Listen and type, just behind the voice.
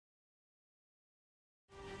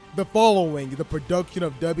The following is a production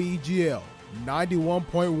of WEGL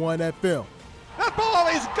 91.1 FM. That ball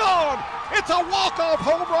is gone. It's a walk-off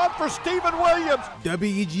home run for Stephen Williams.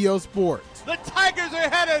 WEGL Sports, The Tigers are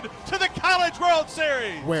headed to the College World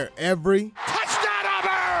Series. where every Touchdown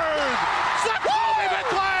Auburn! Jacoby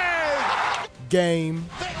McClain! game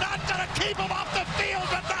They're not going to keep him off the field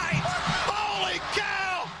tonight. Holy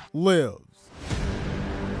cow! lives.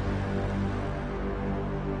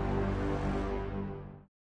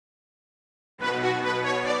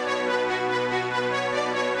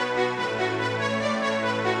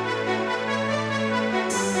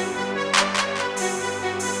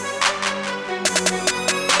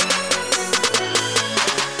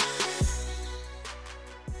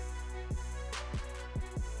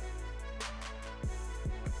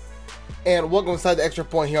 And welcome inside the Extra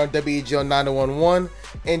Point here on WEGL 911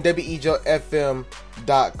 and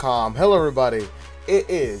WEGLFM.com. Hello, everybody. It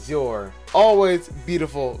is your always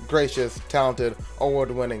beautiful, gracious, talented,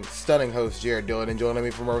 award-winning, stunning host, Jared Dillon. And joining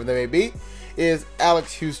me from wherever they may be is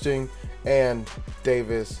Alex Houston and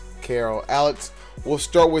Davis Carroll. Alex, we'll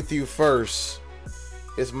start with you first.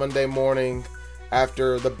 It's Monday morning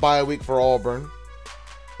after the bye week for Auburn.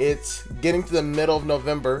 It's getting to the middle of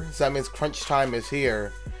November, so that means crunch time is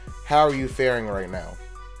here. How are you faring right now?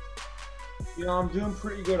 You know, I'm doing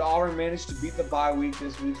pretty good. Auburn managed to beat the bye week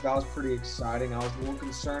this week, so that was pretty exciting. I was a little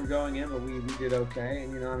concerned going in, but we did okay.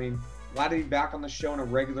 And, you know, I mean, glad to be back on the show in a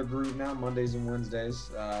regular groove now, Mondays and Wednesdays,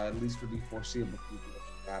 at least for the foreseeable future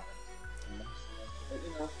that should happen. But,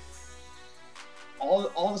 you know,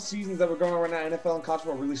 all the seasons that we're going on right now, NFL and college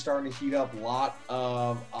football are really starting to heat up. A lot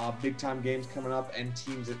of big-time games coming up and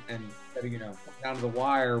teams that you know, down to the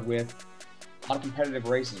wire with a lot of competitive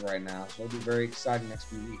races right now, so it'll be very exciting next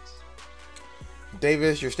few weeks.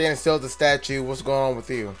 Davis, you're standing still as a statue. What's going on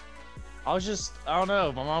with you? I don't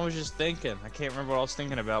know. My mom was just thinking. I can't remember what I was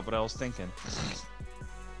thinking about, but I was thinking.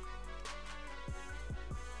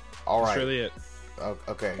 All right. That's really it.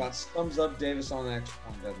 Okay. Got thumbs up Davis on the extra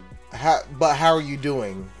point, doesn't he? But how are you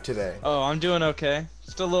doing today? Oh, I'm doing okay.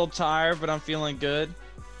 Just a little tired, but I'm feeling good.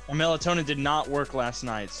 My melatonin did not work last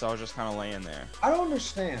night, so I was just kind of laying there. I don't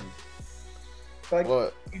understand. Like,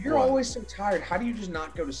 What? if you're What? always so tired, how do you just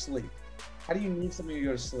not go to sleep? How do you need something to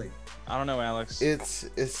go to sleep? I don't know, Alex. It's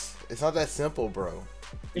not that simple, bro.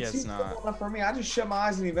 Yeah, it's seems not. simple enough for me. I just shut my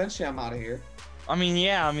eyes and eventually I'm out of here. I mean,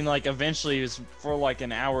 yeah. I mean, like, eventually it's for like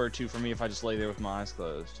an hour or two for me if I just lay there with my eyes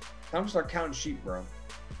closed. I'm gonna start counting sheep, bro.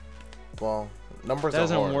 Well, numbers That are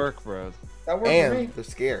doesn't hard. work, bro. That worked for me. And they're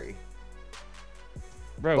scary.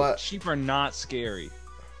 Bro, But- sheep are not scary.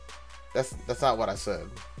 That's not what I said.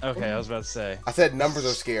 Okay, I was about to say. I said numbers are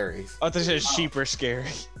scary. I thought you said sheep are scary.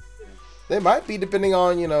 They might be, depending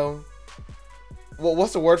on, you know. Well,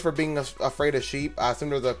 what's the word for being afraid of sheep? I assume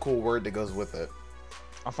there's a cool word that goes with it.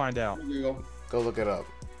 I'll find out. Google. Go look it up.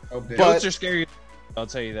 Oh, big. But- Goats are scary. I'll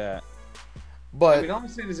tell you that. But I mean, all I'm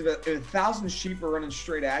saying is if 1,000 sheep are running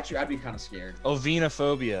straight at you, I'd be kind of scared.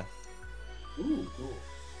 Ovenophobia. Ooh, cool.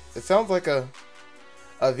 it sounds like a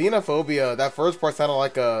venophobia. That first part sounded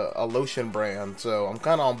like a lotion brand, so I'm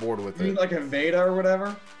kind of on board with You mean it. like a Veda or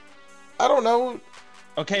whatever? I don't know.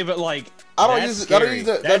 Okay, but like I don't that's use scary.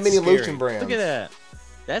 that That's many scary. lotion brands. Look at that.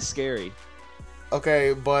 That's scary.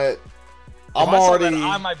 Okay, but If I'm I saw already that,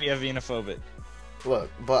 I might be a venophobic. look.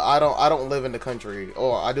 But I don't live in the country.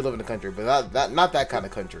 Or I do live in the country, but not that kind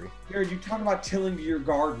of country. Jared, you talk about tilling to your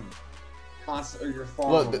garden, or your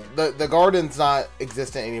farm. Look, the garden's not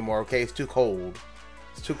existent anymore. Okay, it's too cold.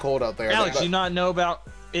 It's too cold out there. Alex, the, you not know about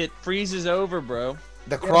it freezes over, bro.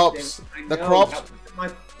 the Yes, crops, David, I the know. crops, That was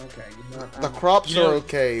my- okay, you're not, the crops You know- are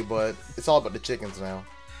okay, but it's all about the chickens now.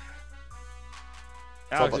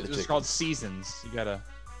 all Alex, about the it's chicken. called seasons. You gotta.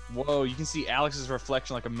 Whoa, you can see Alex's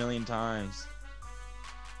reflection like a million times.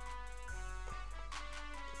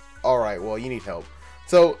 All right, well, you need help.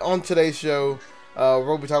 So on today's show, we're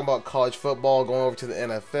going to be talking about college football, going over to the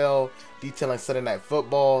NFL, detailing Sunday Night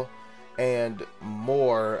Football, and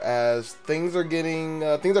more. As things are picking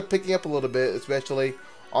up a little bit, especially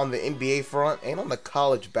on the NBA front and on the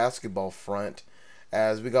college basketball front.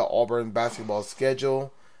 As we got Auburn basketball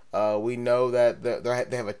schedule, we know that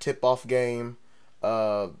they have a tip-off game.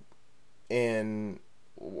 In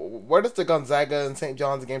where does the Gonzaga and St.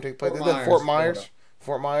 John's game take place? Fort Is it Myers, Fort Myers? Florida.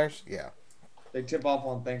 Fort Myers, yeah. They tip off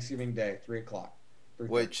on Thanksgiving Day, 3 o'clock. 3:30.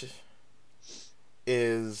 Which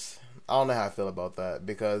is, I don't know how I feel about that,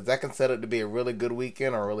 because that can set up to be a really good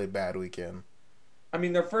weekend or a really bad weekend. I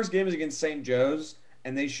mean, their first game is against St. Joe's,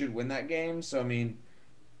 and they should win that game. So, I mean,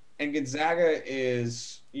 and Gonzaga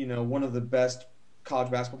is, you know, one of the best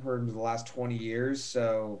college basketball programs of the last 20 years.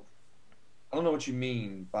 So, I don't know what you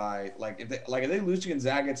mean by if they lose to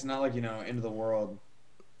Gonzaga, it's not like end of the world.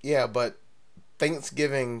 Yeah, but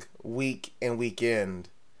Thanksgiving week and weekend.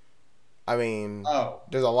 I mean, Oh,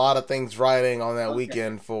 there's a lot of things riding on that okay.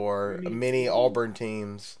 weekend for You mean many Auburn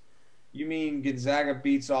teams you mean Gonzaga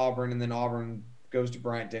beats Auburn and then Auburn goes to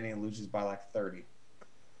Bryant Denny and loses by like 30?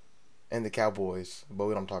 and the Cowboys, but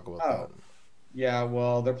we don't talk about that. Oh, yeah.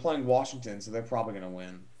 Well, they're playing Washington, so they're probably gonna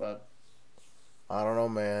win. But I don't know,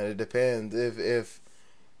 man. It depends. If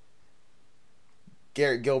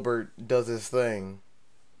Garrett Gilbert does his thing,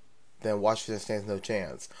 then Washington stands no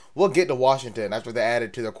chance. We'll get to Washington after they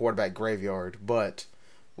added to their quarterback graveyard, but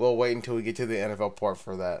we'll wait until we get to the NFL part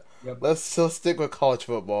for that. yep. Let's still stick with college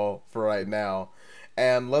football for right now,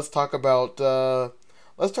 and let's talk about the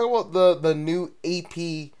new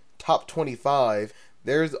AP Top 25.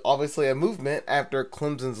 There's obviously a movement after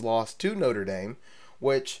Clemson's loss to Notre Dame,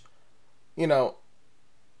 which, you know,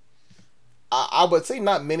 I would say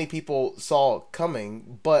not many people saw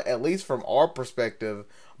coming, but at least from our perspective,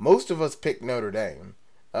 most of us picked Notre Dame.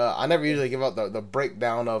 I never usually give out the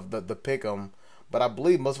breakdown of the pick 'em, but I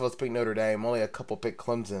believe most of us picked Notre Dame. Only a couple picked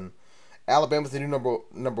Clemson. Alabama's the new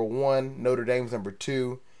number one. Notre Dame's number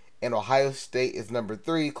two, and Ohio State is number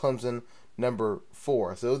three. Clemson number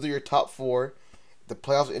four. So those are your top four. The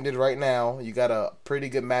playoffs ended right now. You got a pretty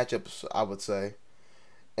good matchups, I would say.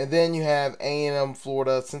 And then you have A&M,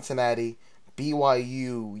 Florida, Cincinnati,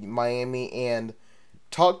 BYU, Miami, and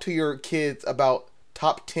talk to your kids about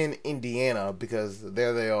top 10 Indiana because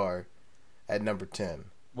there they are at number 10.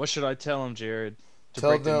 What should I tell him, Jared, to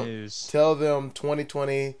Tell break the them, news? tell them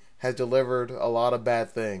 2020 has delivered a lot of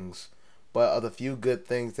bad things, but of the few good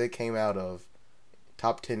things they came out of,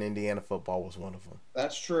 top 10 Indiana football was one of them.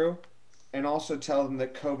 That's true. And also tell them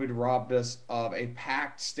that COVID robbed us of a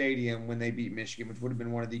packed stadium when they beat Michigan, which would have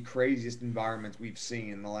been one of the craziest environments we've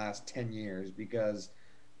seen in the last 10 years because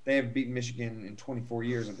they have beaten Michigan in 24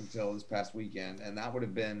 years up until this past weekend. And that would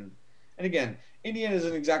have been – and again, Indiana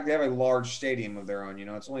doesn't exactly have a large stadium of their own.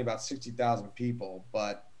 It's only about 60,000 people.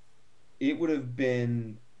 But it would have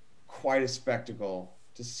been quite a spectacle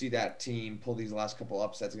to see that team pull these last couple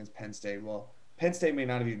upsets against Penn State. Well, Penn State may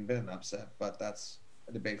not have even been an upset, but that's –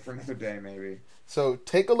 a debate for another day, maybe. So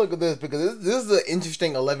take a look at this because this is an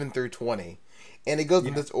interesting 11 through 20, and it goes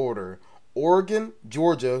in this order: Oregon,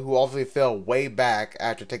 Georgia, who obviously fell way back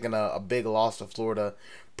after taking a big loss to Florida,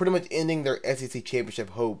 pretty much ending their SEC championship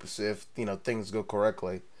hopes if things go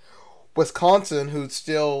correctly. Wisconsin, who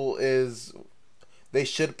still is, they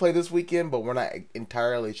should play this weekend, but we're not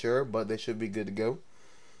entirely sure, but they should be good to go.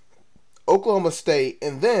 Oklahoma State,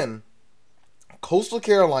 and then Coastal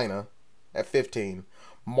Carolina at 15.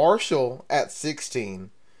 Marshall at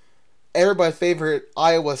 16. Everybody's favorite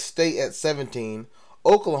Iowa State at 17.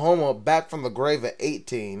 Oklahoma back from the grave at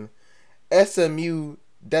 18. SMU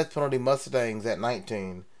Death Penalty Mustangs at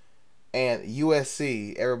 19. And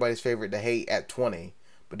USC, everybody's favorite to hate, at 20.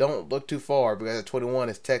 But don't look too far because at 21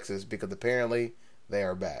 is Texas because apparently they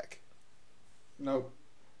are back. Nope.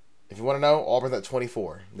 If you want to know, Auburn's at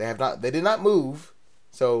 24. They did not move,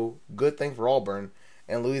 so good thing for Auburn.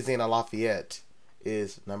 And Louisiana Lafayette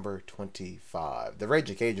is number 25. The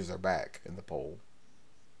Raging Cajuns are back in the poll.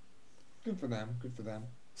 Good for them. Good for them.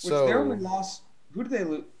 So their only loss. Who did they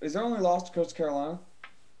lose? Is their only loss to Coastal Carolina?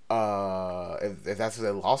 if that's who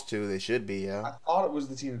they lost to, they should be. Yeah. I thought it was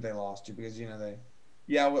the team that they lost to because they.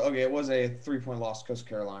 Yeah. Okay. It was a 3-point loss to Coastal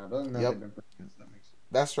Carolina, but other than that, they've been pretty good. So that makes sense.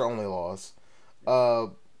 That's their only loss.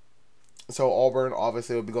 So Auburn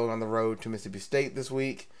obviously will be going on the road to Mississippi State this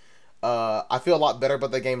week. I feel a lot better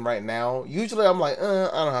about that game right now. Usually I'm like, I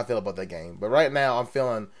don't know how I feel about that game. But right now I'm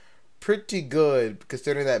feeling pretty good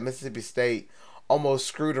considering that Mississippi State almost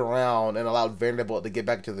screwed around and allowed Vanderbilt to get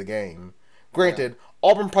back to the game. Granted,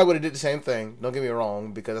 Auburn probably would have did the same thing. Don't get me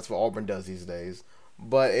wrong, because that's what Auburn does these days.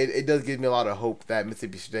 But it does give me a lot of hope that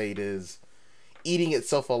Mississippi State is eating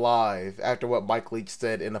itself alive after what Mike Leach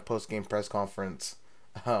said in a post-game press conference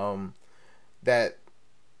that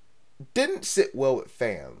didn't sit well with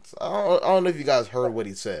fans. I don't know if you guys heard what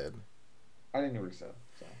he said. I didn't hear what he said.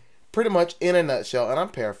 So. Pretty much, in a nutshell, and I'm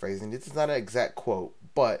paraphrasing, this is not an exact quote,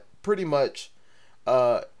 but pretty much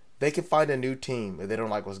they can find a new team if they don't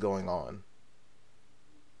like what's going on.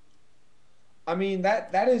 I mean,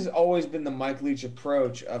 that has always been the Mike Leach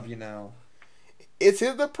approach of, It's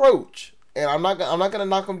his approach, and I'm not gonna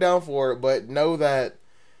knock him down for it, but know that,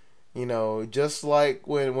 just like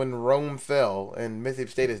when Rome fell and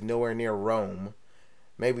Mississippi State is nowhere near Rome,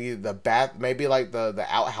 maybe like the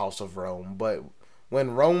outhouse of Rome, but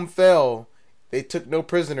when Rome fell, they took no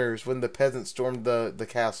prisoners when the peasants stormed the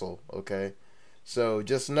castle, okay? So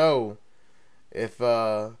just know if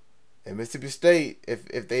And Mississippi State,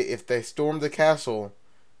 if they storm the castle,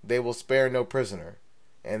 they will spare no prisoner,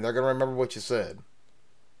 and they're gonna remember what you said.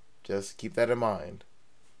 Just keep that in mind.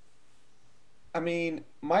 I mean,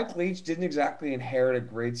 Mike Leach didn't exactly inherit a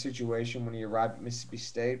great situation when he arrived at Mississippi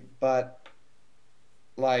State, but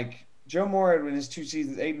like Joe Moore in his 2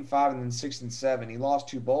 seasons, 8-5, and then 6-7. He lost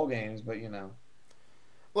 2 bowl games, but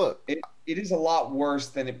Look, it is a lot worse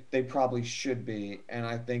than they probably should be, and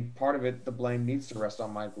I think part of it, the blame needs to rest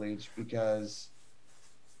on Mike Leach because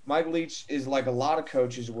Mike Leach is like a lot of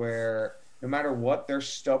coaches where no matter what, they're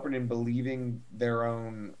stubborn in believing their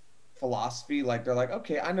own philosophy. Like they're like,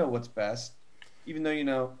 okay, I know what's best, even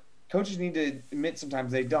though coaches need to admit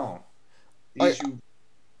sometimes they don't. The issue.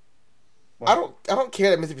 I don't care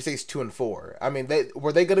that Mississippi State's 2-4. I mean,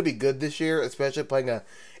 were they going to be good this year, especially playing a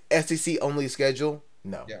SEC only schedule?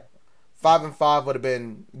 No. Yeah. 5-5 would have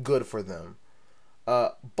been good for them.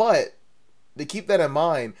 But to keep that in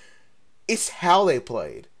mind, it's how they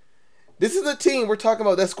played. This is the team we're talking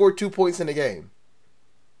about that scored 2 points in a game.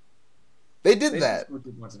 They did that. They scored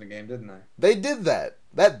 2 points in a game, didn't they? They did that.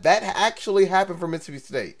 That actually happened for Mississippi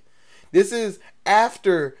State. This is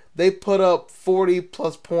after they put up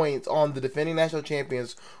 40-plus points on the defending national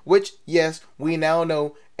champions, which, yes, we now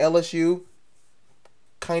know LSU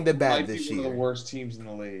kind of bad this year. One of the worst teams in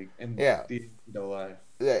the league. And yeah. The NCAA.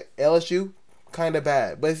 Yeah, LSU kind of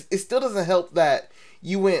bad. But it still doesn't help that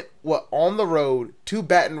you went, on the road to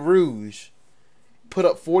Baton Rouge, put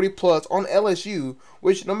up 40-plus on LSU,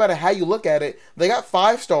 which no matter how you look at it, they got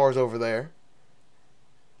 5 stars over there.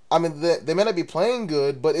 I mean, they may not be playing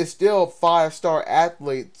good, but it's still 5-star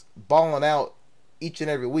athletes balling out each and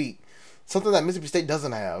every week. Something that Mississippi State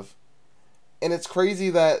doesn't have. And it's crazy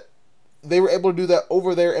that they were able to do that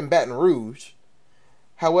over there in Baton Rouge.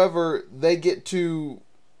 However, they get to...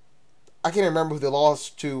 I can't remember who they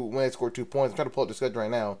lost to when they scored 2 points. I'm trying to pull up the schedule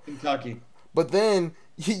right now. Kentucky. But then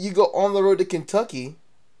you go on the road to Kentucky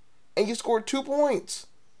and you scored 2 points.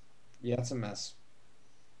 Yeah, it's a mess.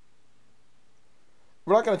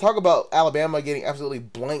 We're not going to talk about Alabama getting absolutely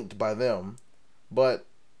blanked by them, but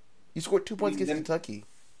you scored 2 points against Kentucky.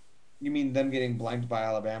 You mean them getting blanked by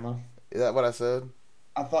Alabama? Is that what I said?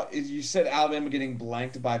 I thought you said Alabama getting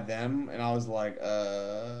blanked by them, and I was like,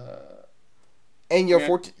 And you're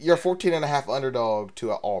 14.5 underdog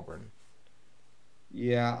to Auburn.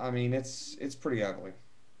 Yeah, I mean it's pretty ugly.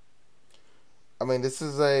 I mean, this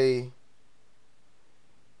is a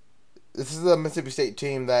Mississippi State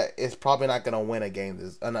team that is probably not going to win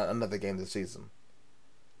another game this season.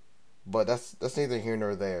 But that's neither here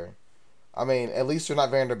nor there. I mean, at least they're not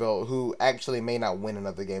Vanderbilt, who actually may not win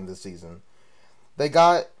another game this season. They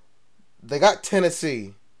got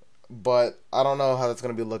Tennessee, but I don't know how that's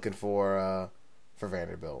going to be looking for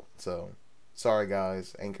Vanderbilt. So, sorry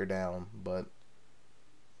guys, anchor down. But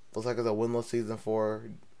looks like it's a winless season for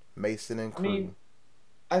Mason and crew. I mean,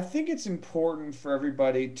 I think it's important for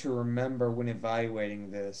everybody to remember when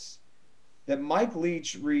evaluating this that Mike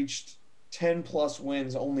Leach reached 10-plus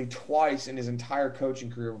wins only twice in his entire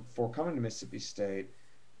coaching career before coming to Mississippi State.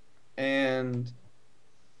 And,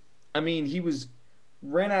 I mean, he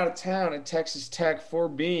ran out of town at Texas Tech for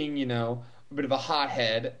being, a bit of a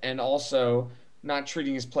hothead and also not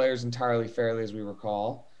treating his players entirely fairly, as we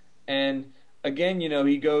recall. And, again,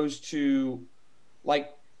 he goes to,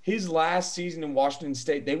 his last season in Washington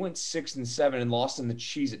State, they went 6-7 and lost in the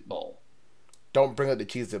Cheez-It Bowl. Don't bring up the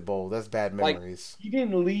Cheez-It Bowl. That's bad memories. He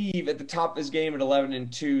didn't leave at the top of his game at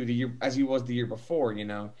 11-2 the year as he was the year before.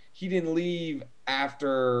 He didn't leave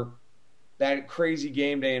after that crazy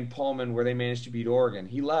game day in Pullman where they managed to beat Oregon.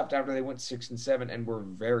 He left after they went 6-7 and were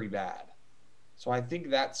very bad. So I think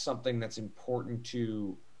that's something that's important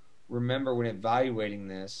to remember when evaluating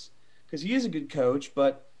this, because he is a good coach,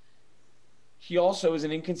 but he also is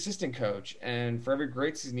an inconsistent coach, and for every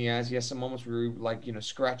great season he has some moments where you're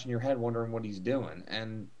scratching your head wondering what he's doing,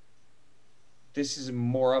 and this is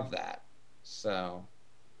more of that. So,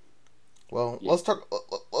 well, yeah. Let's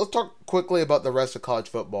talk quickly about the rest of college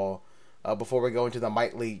football before we go into the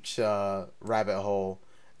Mike Leach rabbit hole.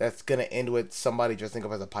 That's gonna end with somebody dressing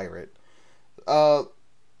up as a pirate. There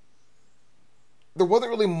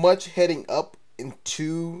wasn't really much heading up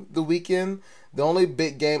into the weekend. The only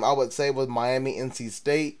big game I would say was Miami-NC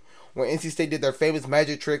State, where NC State did their famous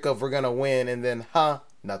magic trick of we're going to win, and then,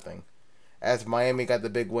 nothing. As Miami got the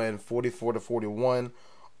big win, 44-41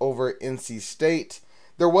 over NC State.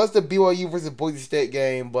 There was the BYU versus Boise State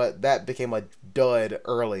game, but that became a dud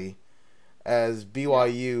early, as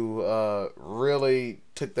BYU really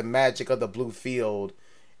took the magic of the blue field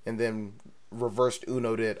and then reversed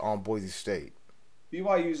Uno'd it on Boise State.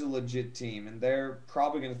 BYU's a legit team, and they're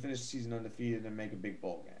probably going to finish the season undefeated and make a big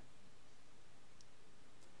bowl game.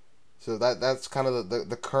 So that's kind of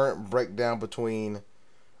the current breakdown between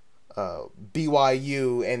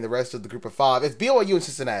BYU and the rest of the group of five. It's BYU and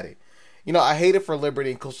Cincinnati. I hate it for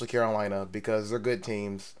Liberty and Coastal Carolina because they're good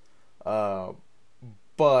teams.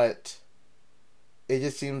 But it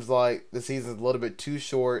just seems like the season's a little bit too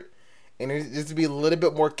short, and there's just to be a little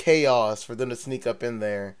bit more chaos for them to sneak up in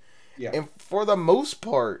there. Yeah. And for the most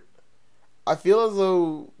part, I feel as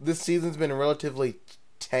though this season's been relatively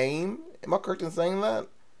tame. Am I correct in saying that?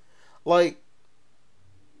 Like,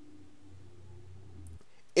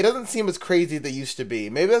 it doesn't seem as crazy as they used to be.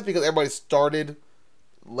 Maybe that's because everybody started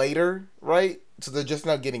later, right? So they're just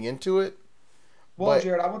now getting into it. Well, But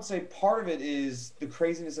Jared, I would say part of it is the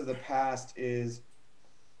craziness of the past is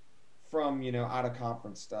from, out of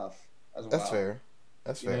conference stuff as well. that's fair.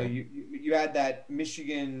 That's fair. You had that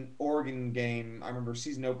Michigan-Oregon game. I remember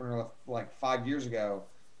season opener like 5 years ago.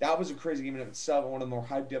 That was a crazy game in itself, one of the more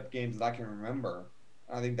hyped up games that I can remember.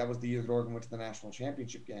 I think that was the year that Oregon went to the national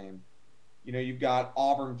championship game. You've got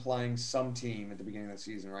Auburn playing some team at the beginning of the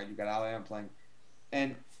season, right? You've got Alabama playing.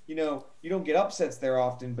 And, you don't get upsets there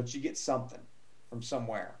often, but you get something from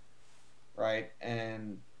somewhere, right?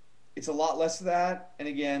 And it's a lot less of that. And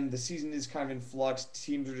again, the season is kind of in flux.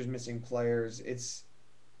 Teams are just missing players.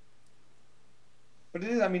 But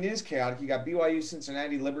it is chaotic. You got BYU,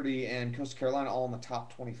 Cincinnati, Liberty, and Coastal Carolina all in the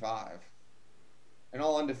top 25. And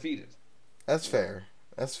all undefeated. That's fair.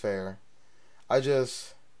 That's fair. I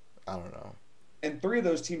don't know. And 3 of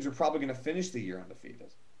those teams are probably going to finish the year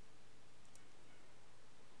undefeated.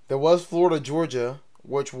 There was Florida, Georgia,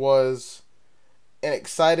 which was an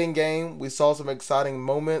exciting game. We saw some exciting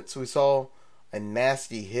moments. We saw a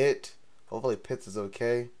nasty hit. Hopefully Pitts is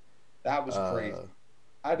okay. That was crazy.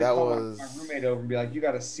 I had to call my roommate over and be like, you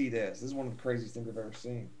got to see this. This is one of the craziest things I've ever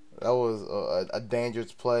seen. That was a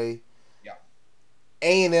dangerous play. Yeah.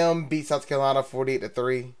 A&M beat South Carolina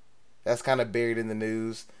 48-3. That's kind of buried in the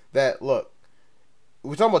news. Look,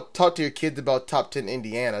 we're talking about talk to your kids about top 10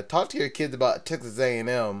 Indiana. Talk to your kids about Texas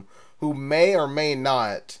A&M, who may or may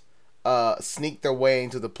not sneak their way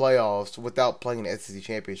into the playoffs without playing the SEC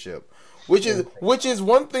championship. Which is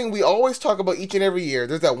one thing we always talk about each and every year.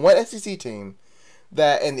 There's that one SEC team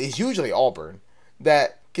and it's usually Auburn,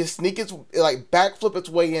 that can backflip its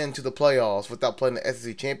way into the playoffs without playing the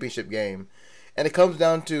SEC championship game. And it comes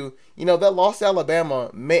down to, that loss to Alabama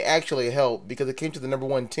may actually help because it came to the number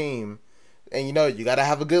 1 team. And you got to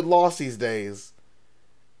have a good loss these days.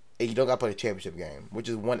 And you don't got to play the championship game, which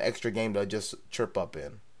is one extra game to just trip up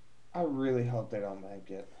in. I really hope they don't make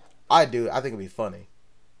it. I do. I think it'd be funny.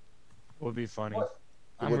 Would be funny. What?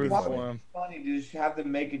 I'm rooting for him. Funny to just have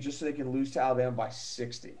them make it just so they can lose to Alabama by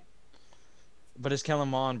 60. But it's Kellen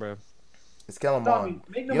Mond, bro. It's Kellen Mond.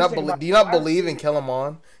 Do you not believe in Kellen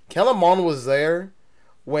Mond? Kellen Mond was there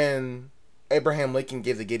when Abraham Lincoln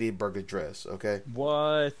gave the Gettysburg Address, okay?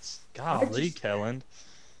 What? Golly, Kellen.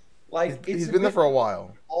 He's been there for a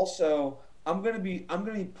while. Also, I'm gonna be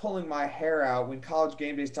pulling my hair out when College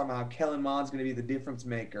Game Day is talking about how Kellen Mond's gonna be the difference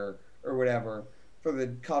maker or whatever for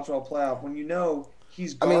the college football playoff when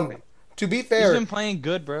he's garbage. To be fair, he's been playing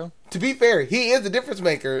good, bro. To be fair, he is the difference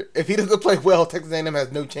maker. If he doesn't play well, Texas A&M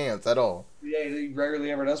has no chance at all. Yeah, he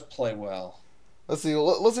rarely ever does play well. Let's see.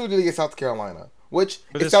 Let's see what he did against South Carolina. Which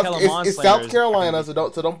it's South Carolina, so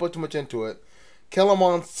don't put too much into it. Kellen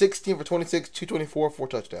Mond 16 for 26, 224, 4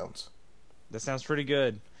 touchdowns. That sounds pretty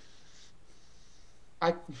good.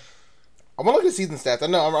 I want to look at season stats. I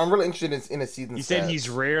know I'm really interested in his season stats. You said he's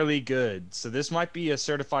rarely good, so this might be a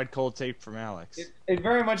certified cold take from Alex. It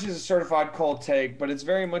very much is a certified cold take, but it's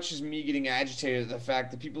very much just me getting agitated at the fact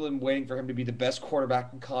that people have been waiting for him to be the best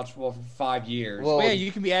quarterback in college football for 5 years. Well, yeah,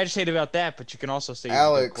 you can be agitated about that, but you can also say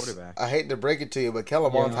Alex, he's a good quarterback. I hate to break it to you, but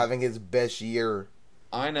Kellen Mond's having his best year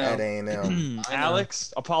at A&M.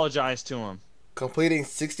 Alex, apologize to him. Completing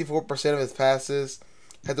 64% of his passes,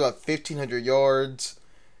 has about 1,500 yards,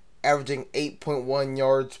 averaging 8.1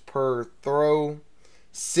 yards per throw,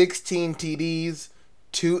 16 TDs,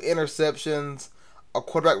 2 interceptions, a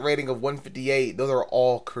quarterback rating of 158. Those are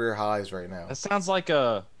all career highs right now. That sounds like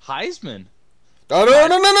a Heisman. No.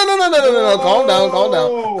 Calm down.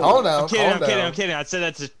 I'm kidding. I said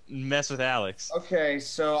that to mess with Alex. Okay,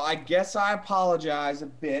 so I guess I apologize a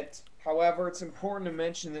bit. However, it's important to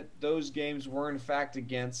mention that those games were in fact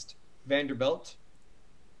against Vanderbilt,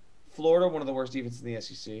 Florida, one of the worst defenses in the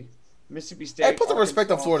SEC, Mississippi State. Hey, put some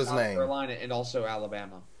respect on Florida's South name. Carolina, and also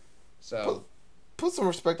Alabama. So put some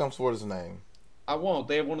respect on Florida's name. I won't.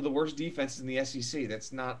 They have one of the worst defenses in the SEC.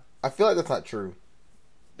 That's not. I feel like that's not true.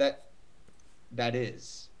 That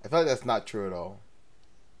is. I feel like that's not true at all.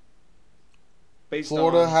 Based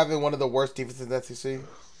Florida on, having one of the worst defenses in the SEC.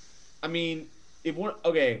 I mean,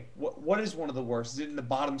 what is one of the worst? Is it in the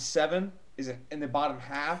bottom 7? Is it in the bottom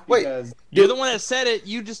half? Wait. Because You're the one that said it.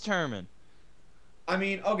 You determine. I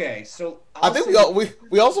mean, okay, so I think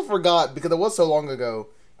we also forgot because it was so long ago.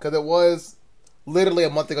 Because it was literally a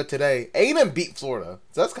month ago today. A&M beat Florida,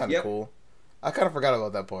 so that's kind of cool. I kind of forgot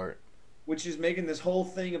about that part. Which is making this whole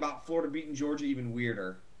thing about Florida beating Georgia even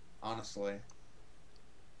weirder, honestly.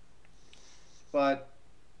 But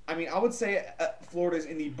I mean, I would say Florida's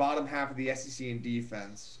in the bottom half of the SEC in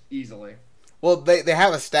defense easily. Well, they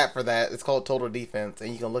have a stat for that. It's called total defense,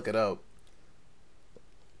 and you can look it up.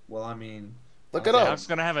 Well, I mean, Look it up. Alex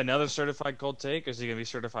gonna have another certified cold take, or is he gonna be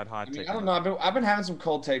certified hot take? I don't know. I've been having some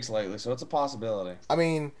cold takes lately, so it's a possibility. I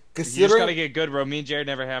mean, You considering just gotta get good, bro. Me and Jared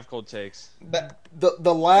never have cold takes.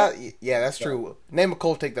 the last, yeah, that's true. Name a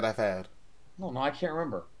cold take that I've had. No, I can't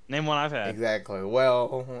remember. Name one I've had. Exactly.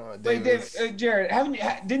 Well, Wait, Jared,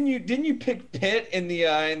 didn't you pick Pitt in the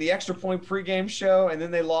extra point pregame show, and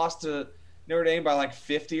then they lost to Notre Dame by like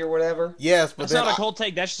 50 or whatever? Yes, but That's then not a cold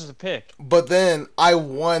take. That's just a pick. But then I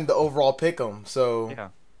won the overall pick'em, so Yeah.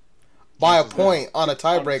 by a point on a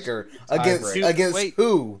tiebreaker against Wait.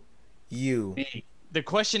 who? You. Me. The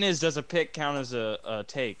question is, does a pick count as a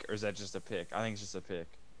take, or is that just a pick? I think it's just a pick.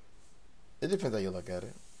 It depends how you look at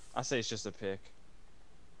it. I say it's just a pick.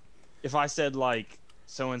 If I said like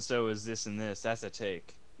so and so is this and this, that's a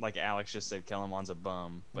take. Like Alex just said, Kellen Mond's a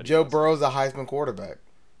bum. But Joe Burrow's a Heisman quarterback.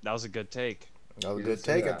 that was a good take. That was a You good did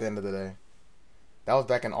say take that. at the end of the day. That was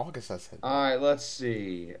back in August, I said. All right, let's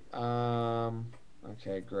see.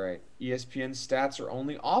 Okay, great. ESPN stats are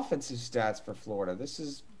only offensive stats for Florida.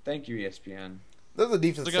 Thank you, ESPN. There's a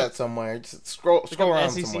defense Look stat up- somewhere. Just scroll Look up around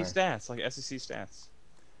SEC somewhere. stats, like SEC stats.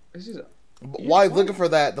 This is But while he's looking for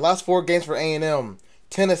that, the last 4 games for A&M,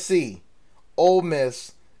 Tennessee, Ole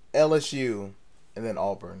Miss, LSU, and then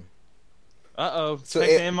Auburn. Uh-oh. So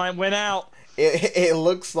Texas A&M might win out. It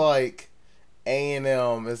looks like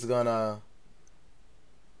A&M is gonna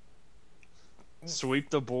Sweep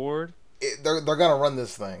the board. they're gonna run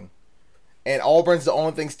this thing, and Auburn's the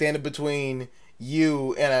only thing standing between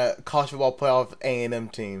you and a college football playoff A&M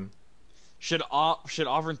team. Should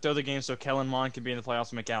Auburn throw the game so Kellen Mond can be in the playoffs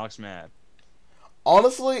and make Alex mad?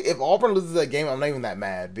 Honestly, if Auburn loses that game, I'm not even that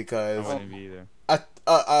mad I because wouldn't be either.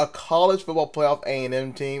 a college football playoff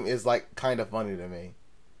A&M team is like kind of funny to me.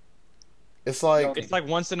 It's like It's like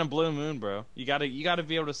once in a blue moon, bro. You gotta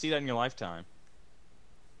be able to see that in your lifetime.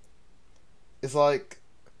 it's like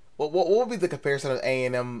what would be the comparison of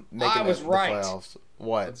A&M making I was the right. playoffs?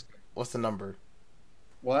 What? That's good. What's the number?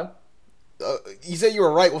 What? You said you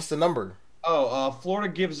were right. What's the number? Florida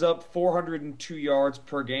gives up 402 yards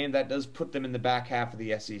per game. That does put them in the back half of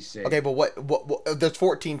the SEC. Okay, but what there's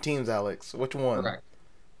 14 teams, Alex. Which one? Correct.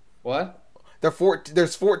 What?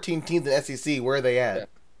 There's 14 teams in SEC. Where are they at?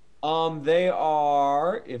 They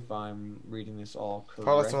are, if I'm reading this all correctly,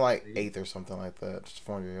 Probably something like 8th or something like that. Just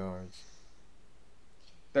 400 yards.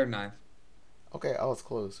 they're 9th. Okay, I was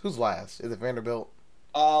close. Who's last? Is it Vanderbilt?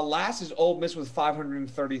 Last is Ole Miss with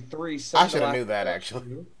 533. I Second to should have last knew that is actually.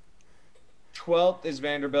 LSU. 12th is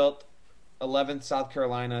Vanderbilt. 11th South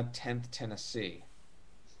Carolina. 10th Tennessee.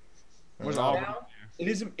 Where's Yeah. Auburn? Now,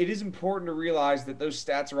 it is important to realize that those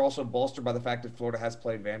stats are also bolstered by the fact that Florida has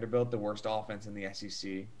played Vanderbilt, the worst offense in the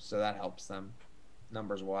SEC, so that helps them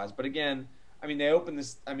numbers wise. But again, I mean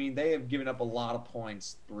they have given up a lot of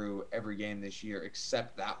points through every game this year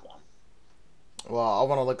except that one. Well, I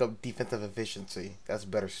want to look up defensive efficiency. That's a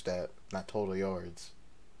better stat, not total yards.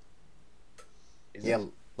 Is Yeah, it?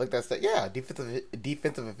 look that stat. Yeah,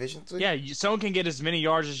 defensive efficiency. Yeah, someone can get as many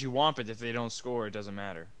yards as you want, but if they don't score, it doesn't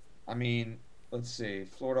matter. I mean, let's see.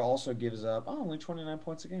 Florida also gives up only 29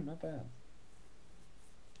 points a game. Not bad.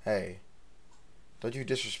 Hey, don't you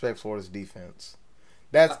disrespect Florida's defense?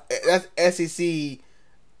 That's SEC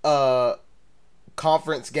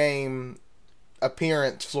conference game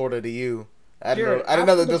appearance Florida to you. I didn't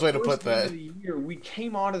know the best way to put that. Of the year, we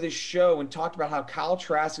came onto this show and talked about how Kyle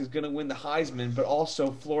Trask is going to win the Heisman, but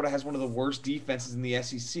also Florida has one of the worst defenses in the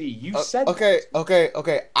SEC. You said Okay.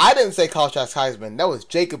 I didn't say Kyle Trask Heisman. That was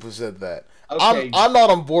Jacob who said that. Okay. I'm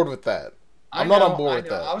not on board with that. I'm not on board with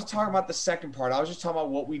that. I was talking about the second part. I was just talking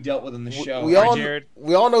about what we dealt with in the show. We All right, all Jared.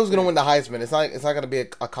 know who's gonna win the Heisman. It's not gonna be a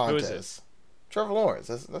contest. Who is it? Trevor Lawrence.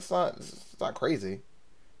 That's not crazy.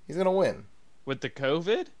 He's gonna win. With the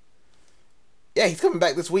COVID? Yeah, he's coming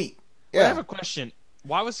back this week. I Yeah. have a question.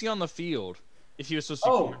 Why was he on the field if he was supposed to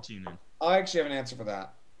be quarantining? I actually have an answer for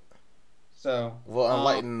that. So, Well,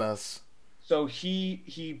 enlighten us. so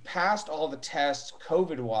he passed all the tests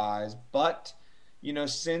COVID wise, but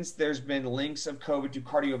since there's been links of COVID to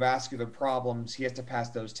cardiovascular problems, he has to pass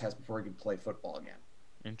those tests before he can play football again.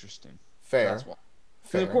 Interesting. Fair. That's why.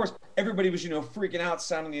 Because Fair. of course everybody was, freaking out,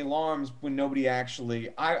 sounding the alarms when nobody actually.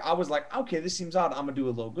 I was like, okay, this seems odd. I'm gonna do a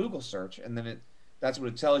little Google search, and then that's what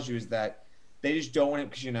it tells you is that they just don't want it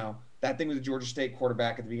because that thing with the Georgia State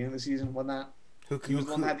quarterback at the beginning of the season, wasn't that? He was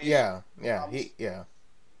the one that had the yeah.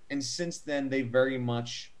 And since then, they very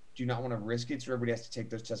much do not want to risk it, so everybody has to take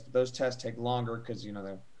those tests. But those tests take longer because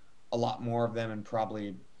they're a lot more of them, and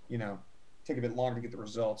probably take a bit longer to get the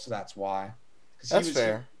results. So that's why. That's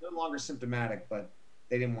fair. He was no longer symptomatic, but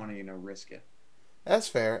they didn't want to risk it. That's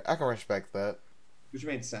fair. I can respect that. Which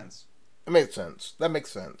made sense. It makes sense. That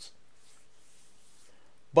makes sense.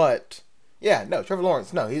 But yeah, no, Trevor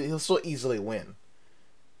Lawrence, no, he'll still easily win,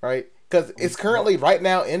 right? Because it's currently right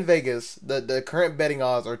now in Vegas. The current betting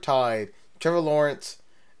odds are tied: Trevor Lawrence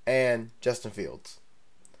and Justin Fields.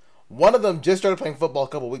 One of them just started playing football a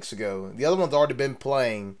couple weeks ago. The other one's already been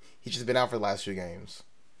playing. He's just been out for the last 2 games.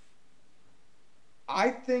 I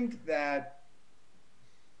think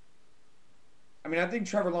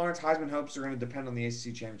Trevor Lawrence Heisman hopes are going to depend on the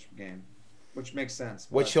ACC championship game, which makes sense.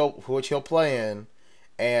 Which he'll play in,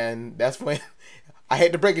 and that's when I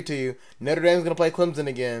hate to break it to you, Notre Dame's going to play Clemson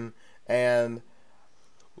again, and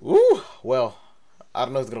well, I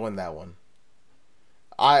don't know who's going to win that one.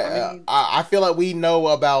 I feel like we know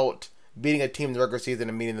about beating a team in the regular season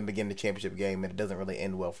and meeting them again in the championship game, and it doesn't really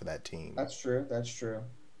end well for that team. That's true.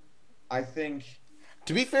 I think.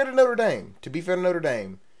 To be fair to Notre Dame,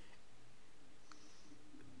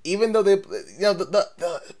 even though they,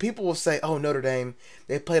 the people will say, "Oh, Notre Dame,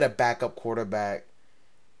 they played a backup quarterback."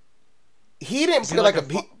 He didn't play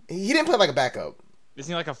he didn't play like a backup.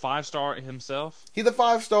 Isn't he like a 5-star himself? He's a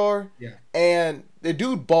 5-star. Yeah. And the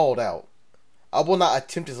dude balled out. I will not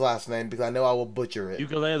attempt his last name because I know I will butcher it.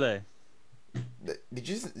 Ukulele. Did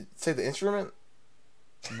you say the instrument?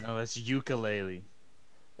 No, that's ukulele.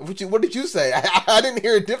 What did you say? I didn't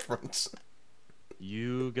hear a difference.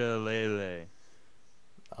 Ukulele.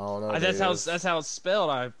 I don't know. That's how it's spelled.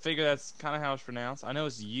 I figure that's kind of how it's pronounced. I know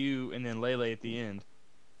it's U and then Lele at the end.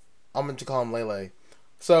 I'm going to call him Lele.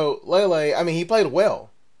 So, Lele, he played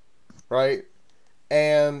well, right?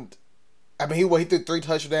 And, he threw 3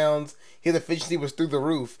 touchdowns. His efficiency was through the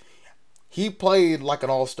roof. He played like an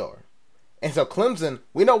all-star. And so, Clemson,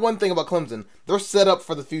 we know one thing about Clemson. They're set up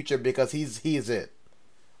for the future because he is it.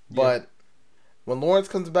 But when Lawrence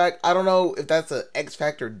comes back, I don't know if that's an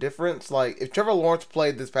X-factor difference. Like, if Trevor Lawrence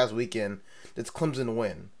played this past weekend, does Clemson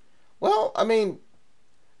win? Well, that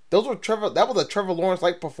was a Trevor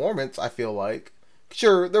Lawrence-like performance, I feel like.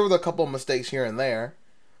 Sure, there was a couple of mistakes here and there,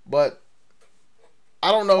 but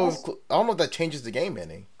I don't know if that changes the game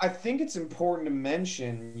any. I think it's important to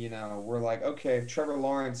mention, we're like, okay, if Trevor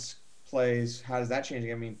Lawrence plays, how does that change the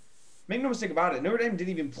game? Make no mistake about it, Notre Dame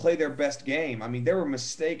didn't even play their best game. There were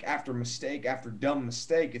mistake after mistake after dumb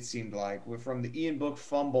mistake, it seemed like. From the Ian Book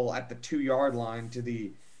fumble at the 2-yard line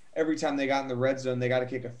to every time they got in the red zone, they got to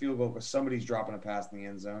kick a field goal because somebody's dropping a pass in the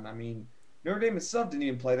end zone. Notre Dame itself didn't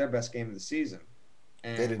even play their best game of the season.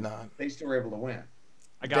 And they did not. They still were able to win.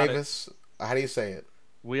 Davis, how do you say it?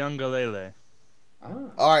 Weungalele.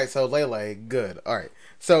 Oh. All right, so Lele, good. All right.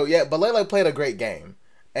 So, yeah, but Lele played a great game.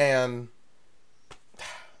 And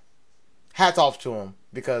hats off to him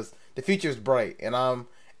because the future is bright. And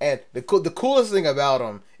the coolest thing about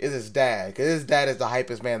him is his dad, because his dad is the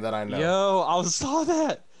hypest man that I know. Yo, I saw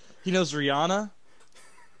that. He knows Rihanna.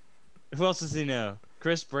 Who else does he know?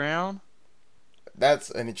 Chris Brown.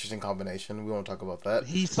 That's an interesting combination. We won't talk about that.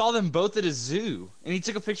 He saw them both at a zoo, and he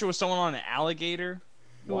took a picture with someone on an alligator.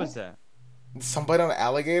 Who was that? Somebody on an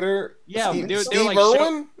alligator? Yeah, Steve they were like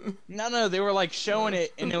Irwin? No, they were like showing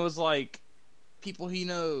it, and it was like people he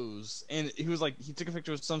knows, and he took a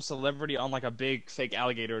picture with some celebrity on like a big fake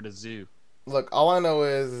alligator at a zoo. Look, all I know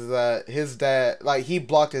is that his dad, he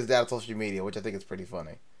blocked his dad on social media, which I think is pretty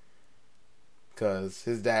funny. Because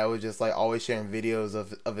his dad was just always sharing videos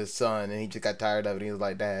of his son, and he just got tired of it. He was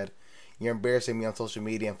like, "Dad, you're embarrassing me on social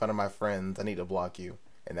media in front of my friends. I need to block you."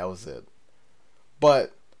 And that was it.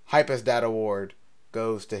 But Hypest Dad Award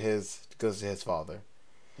goes to his father.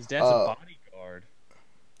 His dad's a bodyguard.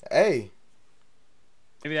 Hey.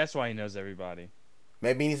 Maybe that's why he knows everybody.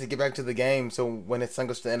 Maybe he needs to get back to the game so when his son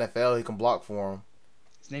goes to the NFL, he can block for him.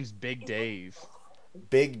 His name's Big Dave.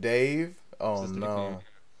 Big Dave? Oh, no.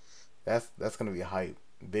 That's going to be hype.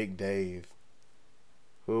 Big Dave.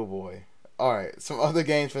 Oh, boy. All right, some other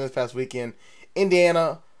games from this past weekend.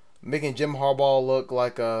 Indiana making Jim Harbaugh look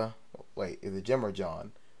like a... Wait, is it Jim or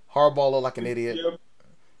John? Harbaugh look like an idiot. Yep.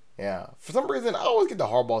 Yeah. For some reason, I always get the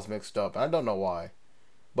Harbaughs mixed up, and I don't know why.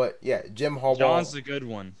 But, yeah, Jim Harbaugh... John's the good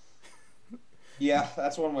one. Yeah,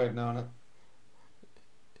 that's one way of knowing it.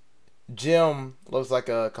 Jim looks like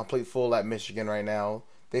a complete fool at Michigan right now.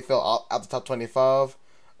 They fell out the top 25,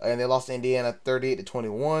 and they lost to Indiana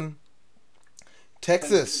 38-21.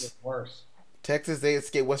 Texas, Worse. they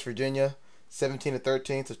escaped West Virginia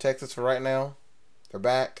 17-13. So Texas for right now, they're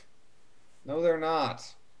back. No, they're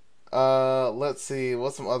not. Let's see.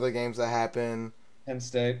 What's some other games that happened? Penn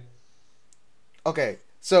State. Okay,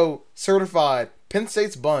 so certified Penn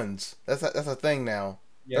State's buns. That's a thing now.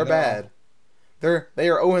 Yeah, they're bad. They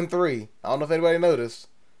are 0-3. I don't know if anybody noticed.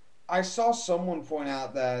 I saw someone point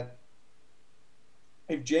out that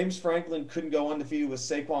if James Franklin couldn't go undefeated with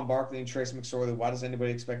Saquon Barkley and Trace McSorley, why does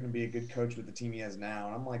anybody expect him to be a good coach with the team he has now?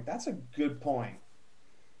 And I'm like, that's a good point.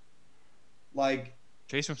 Like,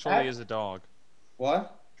 Trace McSorley is a dog.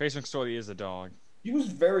 What? Trace McSorley is a dog. He was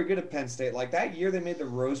very good at Penn State. Like that year they made the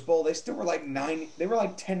Rose Bowl, they still were like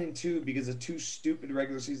 10-2 because of 2 stupid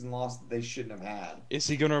regular season losses that they shouldn't have had. Is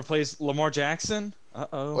he going to replace Lamar Jackson?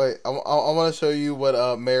 Uh-oh. Wait, I want to show you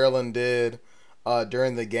what Maryland did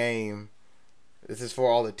during the game. This is for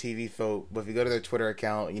all the TV folk, but if you go to their Twitter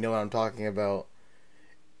account, you know what I'm talking about.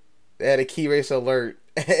 They had a key race alert.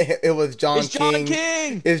 It was John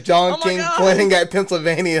King. It's John King pointing at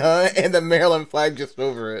Pennsylvania, and the Maryland flag just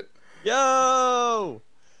over it. Yo!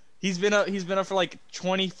 He's been up for like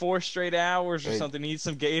 24 straight hours or something. He needs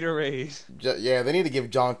some Gatorade. Yeah, they need to give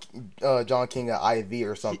John King an IV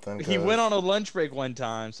or something. He went on a lunch break one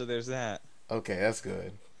time, so there's that. Okay, that's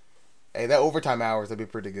good. Hey, that overtime hours would be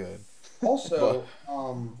pretty good. Also,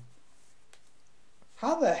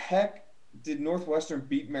 how the heck did Northwestern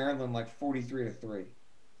beat Maryland like 43-3?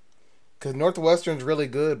 Because Northwestern's really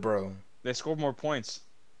good, bro. They scored more points.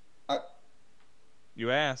 You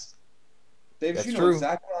asked. Davis, you know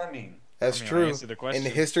exactly what I mean. That's true. In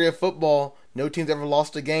the history of football, no team's ever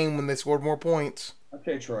lost a game when they scored more points.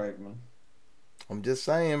 Okay, Troy Aikman. I'm just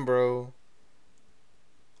saying, bro.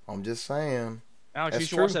 I'm just saying. Alex, you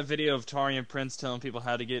should watch that video of Tarian Prince telling people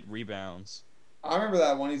how to get rebounds. I remember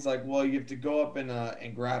that one. He's like, "Well, you have to go up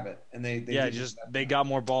and grab it," and they got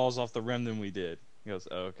more balls off the rim than we did. He goes,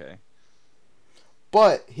 "Oh, okay."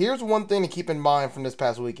 But here's one thing to keep in mind from this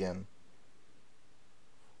past weekend.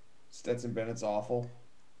 Stetson Bennett's awful.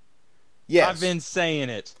 Yes, I've been saying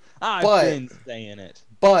it.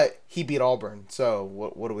 But he beat Auburn. So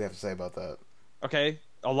what do we have to say about that? Okay,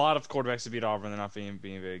 a lot of quarterbacks have beat Auburn. They're not being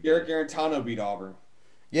very good. Garrett Garantano beat Auburn.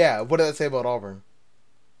 Yeah, what did that say about Auburn?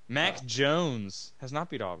 Mac Jones has not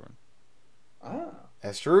beat Auburn. Ah,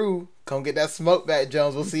 that's true. Come get that smoke back,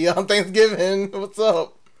 Jones. We'll see you on Thanksgiving. What's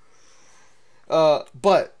up?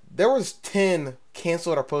 But there was 10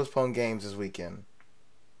 canceled or postponed games this weekend.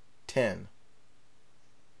 10.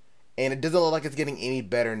 And it doesn't look like it's getting any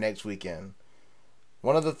better next weekend.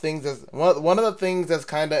 One of the things that's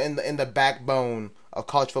kind of in the backbone of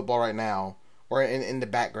college football right now, or in the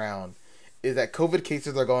background, is that COVID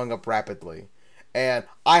cases are going up rapidly. And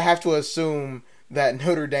I have to assume that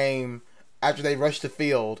Notre Dame, after they rushed the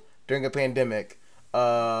field during a pandemic,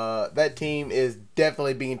 that team is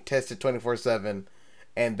definitely being tested 24/7,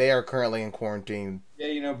 and they are currently in quarantine.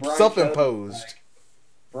 Yeah, Brian self-imposed.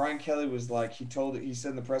 Brian Kelly was like, he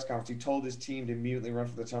said in the press conference, he told his team to immediately run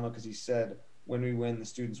for the tunnel because he said, when we win, the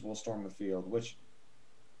students will storm the field, which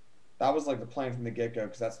that was like the plan from the get-go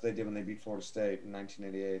because that's what they did when they beat Florida State in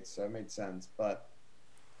 1988, so it made sense. But,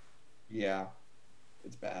 yeah,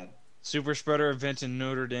 it's bad. Super spreader event in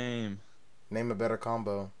Notre Dame. Name a better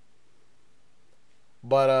combo.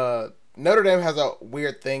 But Notre Dame has a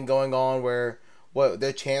weird thing going on where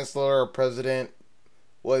their chancellor or president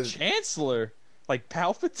was... Chancellor? Like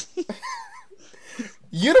Palpatine?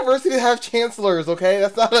 Universities have chancellors, okay?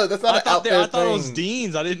 That's not an out there thing. I thought it was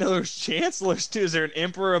deans. I didn't know there was chancellors too. Is there an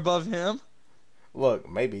emperor above him? Look,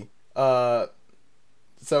 maybe. So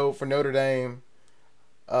for Notre Dame,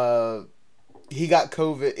 he got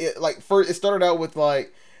COVID. It started out with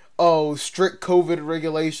strict COVID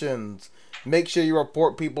regulations. Make sure you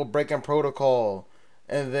report people breaking protocol.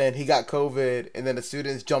 And then he got COVID, and then the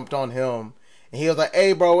students jumped on him. And he was like,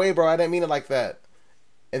 hey, bro, I didn't mean it like that.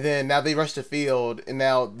 And then now they rushed the field, and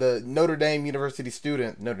now the Notre Dame University,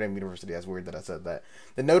 that's weird that I said that.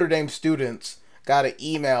 The Notre Dame students got an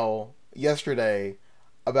email yesterday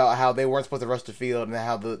about how they weren't supposed to rush the field and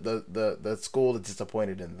how the school is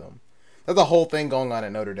disappointed in them. There's a whole thing going on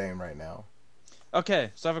at Notre Dame right now.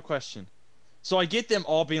 Okay, so I have a question. So I get them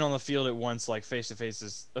all being on the field at once, like face-to-face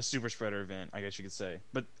is a super spreader event, I guess you could say.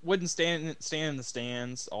 But wouldn't stand in the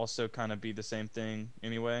stands also kind of be the same thing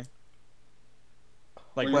anyway?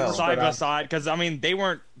 Like side by side, because I mean they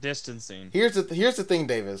weren't distancing. Here's the thing,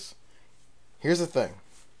 Davis. Here's the thing.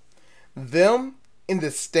 Them in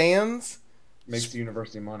the stands makes the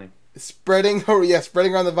university money. spreading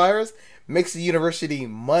around the virus makes the university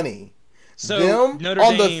money. So Notre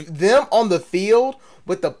Dame, them on the field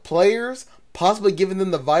with the players possibly giving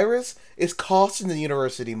them the virus is costing the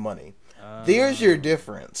university money. There's your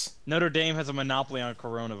difference. Notre Dame has a monopoly on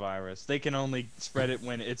coronavirus. They can only spread it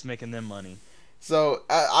when it's making them money. So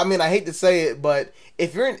I mean, I hate to say it, but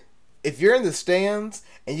if you're in the stands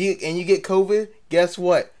and you get COVID, guess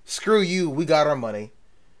what? Screw you. We got our money.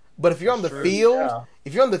 But if you're on the field,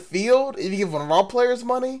 if you give one of our players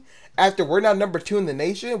money after we're now number 2 in the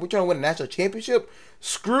nation, we're trying to win a national championship.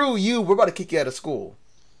 Screw you. We're about to kick you out of school,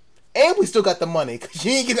 and we still got the money because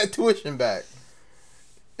you ain't get that tuition back.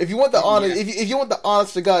 If you want the honest, if you want the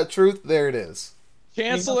honest to God truth, there it is.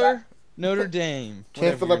 Chancellor Notre Dame.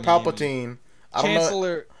 Chancellor Palpatine.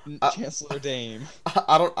 Chancellor Dame.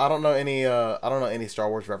 I don't know any Star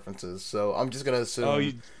Wars references, so I'm just gonna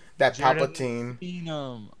assume that Palpatine.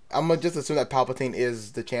 I'm gonna just assume that Palpatine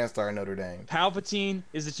is the Chancellor of Notre Dame. Palpatine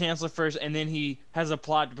is the Chancellor first, and then he has a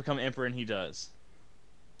plot to become Emperor, and he does.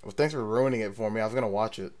 Well, thanks for ruining it for me. I was gonna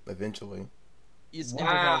watch it eventually. It's Emperor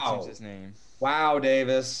Palpatine's his name. Wow,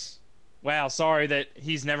 Davis. Wow, sorry that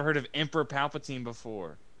he's never heard of Emperor Palpatine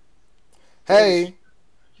before. Hey.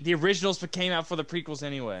 The originals came out for the prequels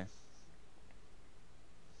anyway.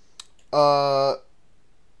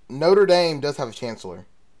 Notre Dame does have a chancellor.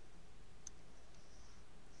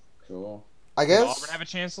 Cool. I guess. Does Auburn have a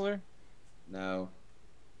chancellor? No.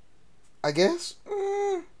 I guess.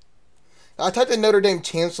 I typed in Notre Dame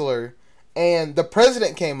chancellor, and the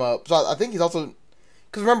president came up. So I think he's also,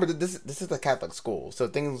 because remember this is a Catholic school, so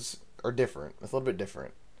things are different. It's a little bit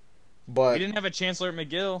different. But we didn't have a chancellor at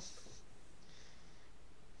McGill.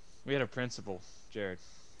 We had a principal, Jared.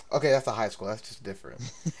 Okay, that's a high school. That's just different.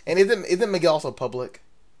 And isn't McGill also public?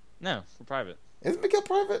 No, we're private. Isn't McGill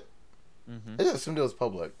private? Mm-hmm. I just assumed it was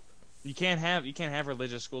public. You can't have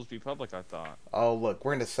religious schools be public, I thought. Oh, look,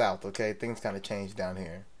 we're in the South, okay? Things kind of changed down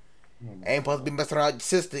here. Ain't supposed to be messing around with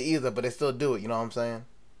your sister either, but they still do it, you know what I'm saying?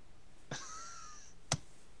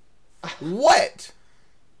 What?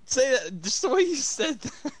 Say that just the way you said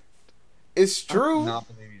that. It's true. I cannot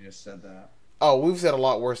believe you just said that. Oh, we've said a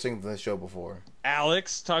lot worse things than this show before.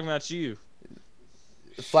 Alex, talking about you.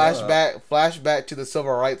 Flashback to the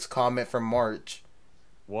civil rights comment from March.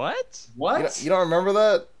 What? What? You don't remember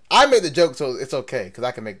that? I made the joke, so it's okay, because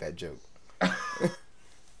I can make that joke.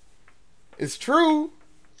 It's true.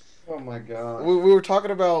 Oh my god. We were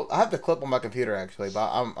talking about. I have the clip on my computer actually,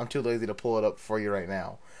 but I'm too lazy to pull it up for you right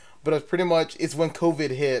now. But it's pretty much when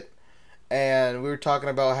COVID hit, and we were talking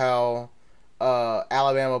about how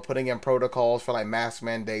Alabama putting in protocols for like mask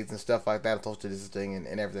mandates and stuff like that, social distancing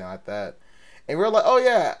and everything like that. And we were like, oh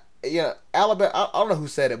yeah, Alabama. I don't know who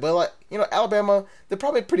said it, but like Alabama, they'll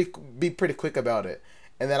probably be pretty quick about it.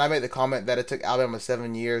 And then I made the comment that it took Alabama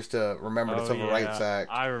 7 years to remember the Civil Rights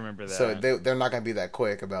Act. I remember that. So they're not going to be that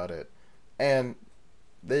quick about it. And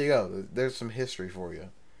there you go. There's some history for you.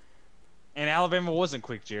 And Alabama wasn't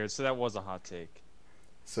quick, Jared, so that was a hot take.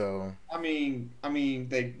 So I mean,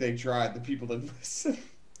 they tried. The people didn't listen.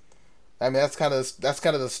 I mean, that's kind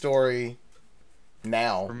of the story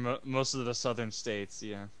now. For most of the southern states,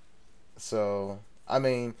 yeah. So I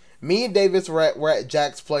mean, me and Davis were at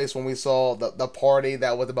Jack's place when we saw the party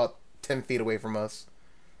that was about 10 feet away from us.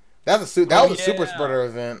 That was a super spreader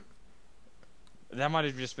event. That might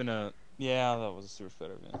have just been that was a super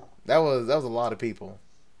spreader event. That was a lot of people.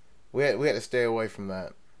 We had to stay away from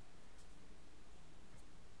that.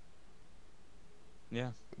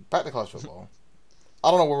 Yeah. Back to college football. I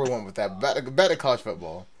don't know where we went with that. Back to college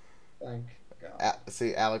football. Thank God.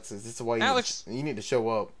 See, Alex, this is why you need to show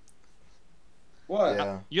up. What?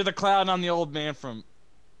 Yeah. You're the cloud and I'm the old man from...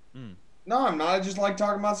 No, I'm not. I just like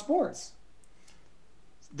talking about sports.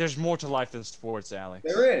 There's more to life than sports, Alex.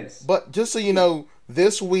 There is. But just so you know,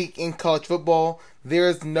 this week in college football, there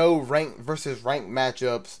is no ranked versus ranked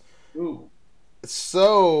matchups. Ooh.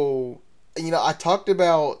 So, I talked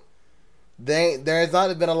about there has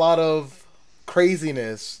not been a lot of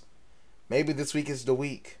craziness. Maybe this week is the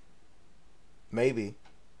week. Maybe.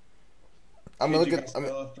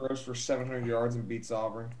 Throws for 700 yards and beats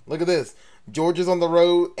Auburn. Look at this. Georgia's on the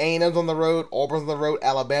road, A&M's on the road, Auburn's on the road,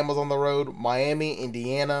 Alabama's on the road, Miami,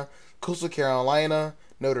 Indiana, Coastal Carolina,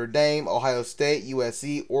 Notre Dame, Ohio State,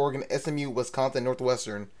 USC, Oregon, SMU, Wisconsin,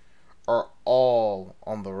 Northwestern are all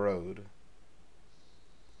on the road.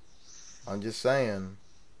 I'm just saying.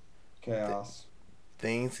 Chaos.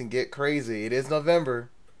 Things can get crazy. It is November.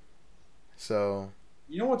 So.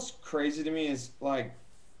 You know what's crazy to me is,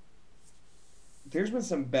 there's been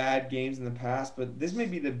some bad games in the past, but this may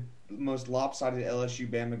be the most lopsided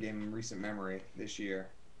LSU-Bama game in recent memory this year.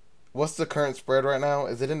 What's the current spread right now?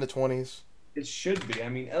 Is it in the 20s? It should be. I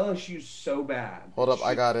mean, LSU's so bad. Hold up,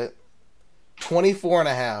 I got it.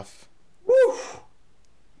 24.5. Woo!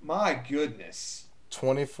 My goodness.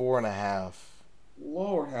 24.5.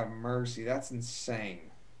 Lord have mercy. That's insane.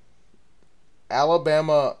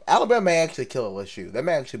 Alabama may actually kill LSU. That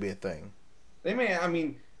may actually be a thing. They may. I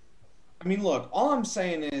mean, look. All I'm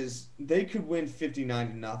saying is they could win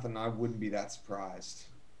 59-0. I wouldn't be that surprised.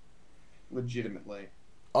 Legitimately.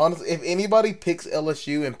 Honestly, if anybody picks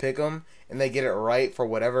LSU and pick them and they get it right for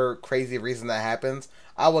whatever crazy reason that happens,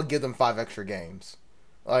 I will give them 5 extra games.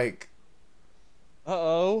 Like,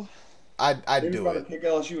 Uh-oh. I'd do about it. to pick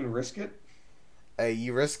LSU and risk it. Hey,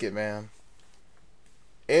 you risk it, man.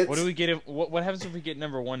 What do we get if what happens if we get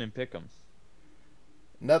number 1 and pick them?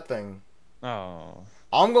 Nothing. Oh.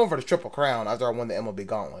 I'm going for the Triple Crown after I won the MLB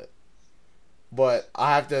Gauntlet. But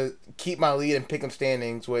I have to keep my lead in pick'em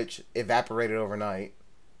standings, which evaporated overnight.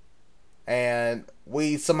 And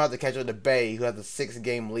we somehow have to catch up to Bay, who has a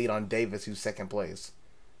 6-game lead on Davis, who's second place.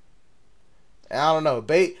 And I don't know.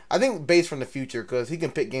 Bay, I think Bay's from the future because he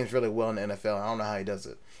can pick games really well in the NFL. I don't know how he does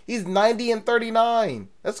it. He's 90-39.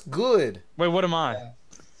 That's good. Wait, what am I? Yeah.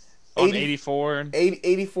 Oh, 84.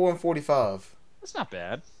 84 and 45. That's not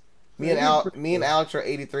bad. Me and Alex are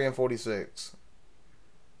 83 and 46.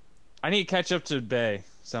 I need to catch up to Bay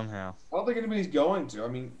somehow. I don't think anybody's going to. I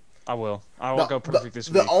mean, I will. I will go perfect this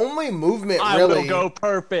The week. only movement I really. will go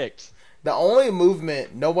perfect. The only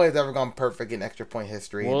movement nobody's ever gone perfect in extra point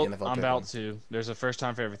history Well, in NFL I'm pick'em. about to. There's a first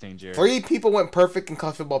time for everything, Jared. 3 people went perfect in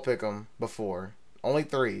college football pick'em before. Only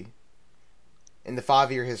 3 in the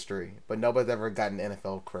 5-year history, but nobody's ever gotten the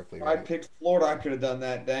NFL correctly if I right. picked Florida, I could have done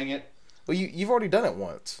that. Dang it. Well, you've already done it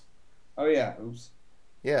once. Oh yeah. Oops.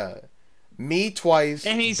 Yeah, me twice.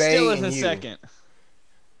 And he Bay still is and in you. second.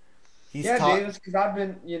 He's Yeah, top. Davis, because I've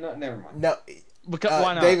been. Never mind. No, Because,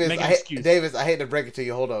 why not? Davis. Make an excuse. Davis, I hate to break it to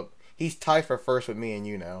you. Hold up. He's tied for first with me and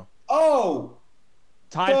you now. Oh.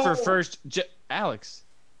 Tied for No. first. Alex,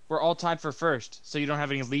 we're all tied for first, so you don't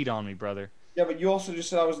have any lead on me, brother. Yeah, but you also just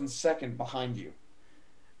said I was in second behind you.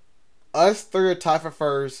 Us 3 are tied for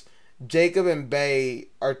first. Jacob and Bay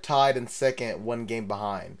are tied in second, 1 game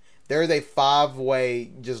behind. There's a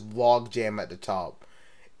 5-way just log jam at the top.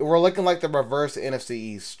 We're looking like the reverse NFC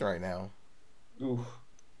East right now. Ooh.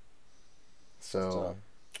 So,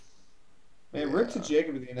 Man, rip to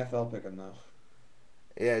Jacob with the NFL pick enough.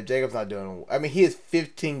 yeah, Jacob's not doing. I mean, he is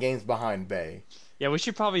 15 games behind Bay. Yeah, we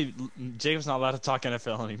should probably. Jacob's not allowed to talk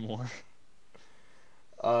NFL anymore.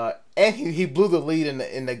 And he blew the lead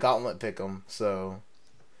in the Gauntlet pick'em. So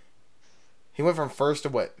he went from first to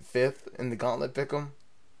 5th in the Gauntlet pick'em.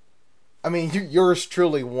 I mean, yours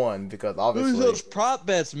truly won because obviously those prop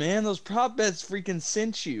bets, man? Those prop bets freaking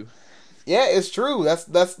sent you. Yeah, it's true. That's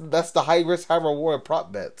the high risk, high reward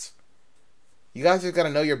prop bets. You guys just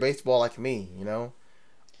gotta know your baseball like me, you know.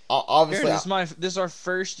 Obviously, Aaron, this is our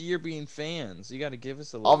first year being fans. You got to give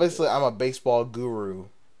us a little. Obviously, bit. I'm a baseball guru.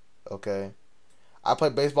 Okay, I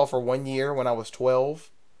played baseball for 1 year when I was 12,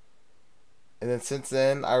 and then since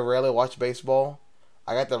then I rarely watch baseball.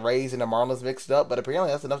 I got the Rays and the Marlins mixed up, but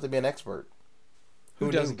apparently that's enough to be an expert.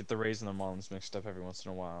 Who doesn't get the Rays and the Marlins mixed up every once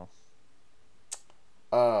in a while?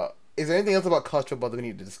 Is there anything else about college football that we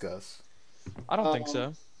need to discuss? I don't think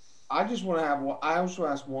so. I just want to have. I also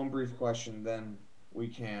ask one brief question, then we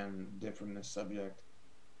can dip from this subject.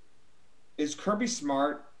 Is Kirby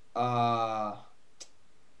Smart? I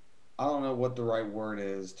don't know what the right word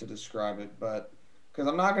is to describe it, but because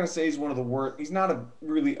I'm not going to say he's one of the worst. He's not a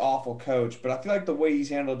really awful coach, but I feel like the way he's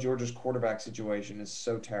handled Georgia's quarterback situation is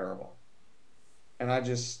so terrible. And I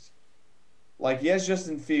just he has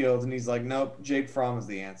Justin Fields, and he's like, nope, Jake Fromm is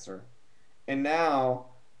the answer. And now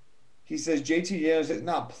he says JT Daniels has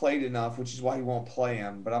not played enough, which is why he won't play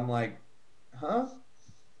him. But I'm like, huh?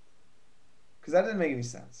 Because that didn't make any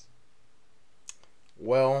sense.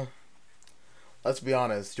 Well, let's be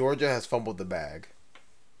honest. Georgia has fumbled the bag.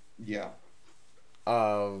 Yeah.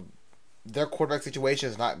 Their quarterback situation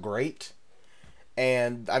is not great.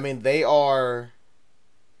 And, I mean, they are...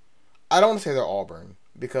 I don't want to say they're Auburn,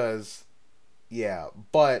 because... Yeah,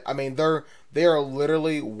 but, I mean, they are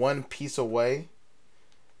literally one piece away.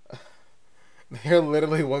 They're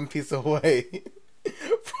literally one piece away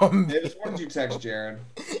from... Davis, what did you text Jared?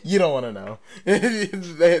 You don't want to know.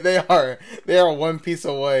 they are one piece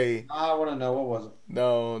away. I want to know. What was it?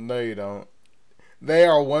 No, you don't. They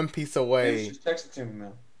are one piece away. Davis, just text it to me,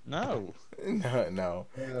 man. No. No.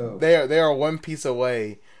 Oh. They are one piece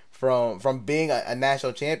away from being a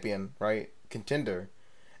national champion, right? Contender.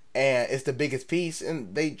 And it's the biggest piece,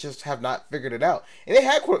 and they just have not figured it out. And they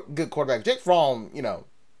had good quarterback. Jake Fromm,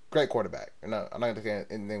 great quarterback. No, I'm not going to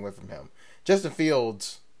take anything away from him. Justin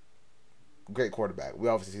Fields, great quarterback. We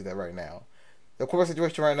obviously see that right now. The quarterback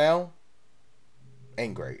situation right now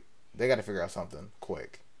ain't great. They got to figure out something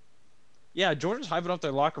quick. Yeah, Georgia's hyping up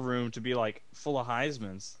their locker room to be like full of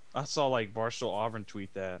Heismans. I saw like Barstool Auburn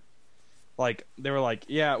tweet that. Like they were like,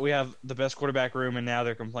 yeah, we have the best quarterback room, and now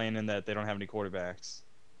they're complaining that they don't have any quarterbacks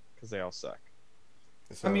because they all suck.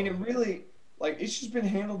 So, I mean, it really it's just been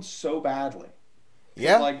handled so badly.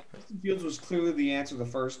 Yeah. Like Justin Fields was clearly the answer the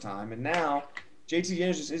first time, and now JT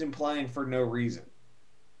Daniels just isn't playing for no reason.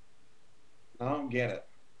 I don't get it.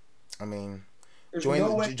 I mean, There's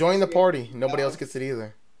join the party. Nobody else gets it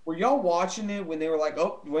either. Were y'all watching it when they were like,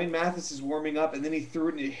 "Oh, Dwayne Mathis is warming up," and then he threw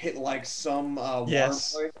it and it hit like some water boy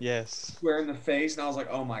square in the face, and I was like,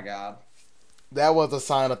 "Oh my god." That was a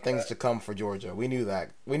sign of things to come for Georgia. We knew that.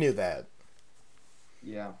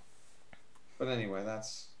 Yeah. But anyway, I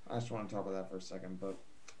just want to talk about that for a second. But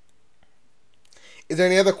is there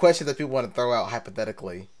any other questions that people want to throw out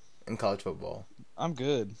hypothetically in college football? I'm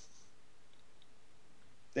good.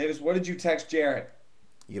 Davis, what did you text Jarrett?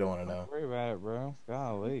 You don't want to know. Don't worry about it, bro.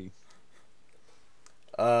 Golly.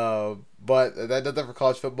 But that does it for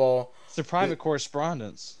college football. It's a private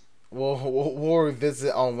correspondence. We'll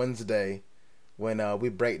revisit on Wednesday when we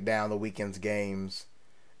break down the weekend's games,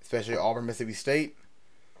 especially Auburn, Mississippi State,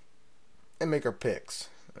 and make our picks.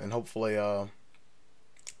 And hopefully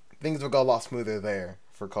things will go a lot smoother there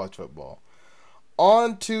for college football.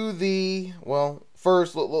 On to the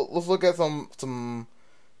first let's look at some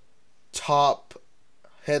top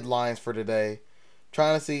headlines for today.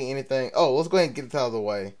 Trying to see anything. Oh, let's go ahead and get it out of the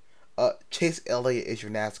way. Chase Elliott is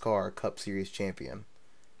your NASCAR Cup Series champion.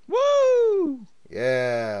 Woo!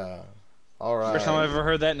 Yeah. All right. First time I've ever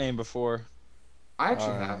heard that name before. I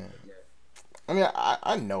actually have. I mean,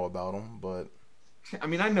 I know about him, but I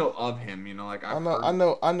mean, I know of him. You know, like I know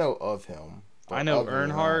of him. I know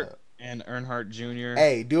Earnhardt and Earnhardt Jr.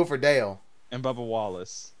 Hey, do it for Dale and Bubba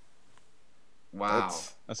Wallace. Wow,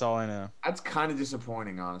 that's all I know. That's kind of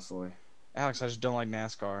disappointing, honestly. Alex, I just don't like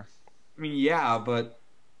NASCAR. I mean, yeah, but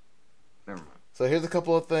never mind. So here's a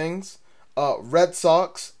couple of things. Red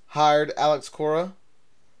Sox hired Alex Cora.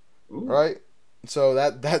 Ooh. Right? So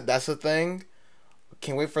that's a thing.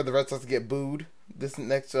 Can't wait for the Red Sox to get booed this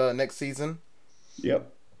next season.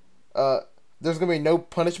 Yep. There's gonna be no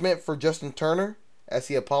punishment for Justin Turner as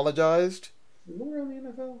he apologized. We're on the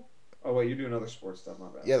NFL. Oh wait, you're doing other sports stuff. My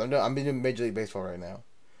bad. Yeah, no, I'm doing Major League Baseball right now.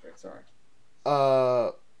 Okay, sorry.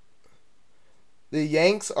 The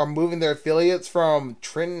Yanks are moving their affiliates from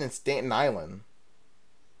Trenton and Staten Island.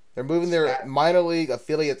 They're moving their minor league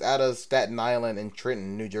affiliates out of Staten Island and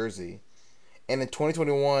Trenton, New Jersey. And in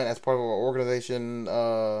 2021, as part of our organization,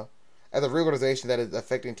 as a reorganization that is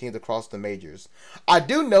affecting teams across the majors. I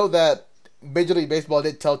do know that Major League Baseball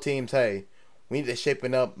did tell teams, hey, we need to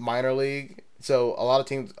shapen up minor league. So a lot of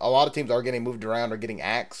teams are getting moved around or getting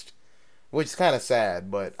axed, which is kind of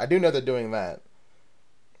sad. But I do know they're doing that.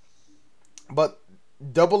 But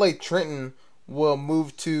AA Trenton will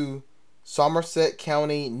move to Somerset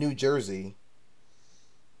County, New Jersey.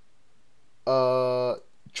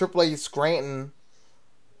 AAA Scranton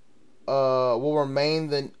will remain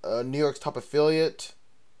the New York's top affiliate.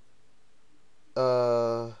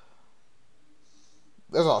 I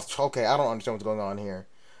don't understand what's going on here.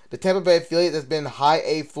 The Tampa Bay affiliate that's been High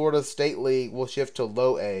A Florida State League will shift to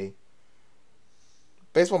Low A.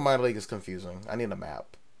 Baseball minor league is confusing. I need a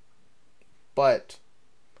map. But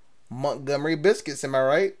Montgomery Biscuits, am I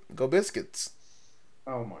right? Go Biscuits.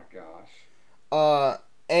 Oh my gosh.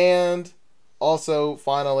 And also,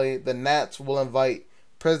 finally, the Nats will invite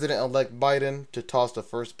President-elect Biden to toss the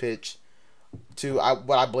first pitch to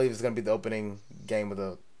what I believe is going to be the opening game of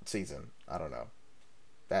the season. I don't know.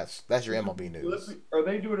 That's your MLB news. Are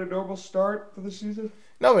they doing a normal start for the season?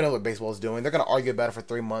 No, we know what baseball is doing. They're going to argue about it for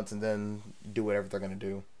 3 months and then do whatever they're going to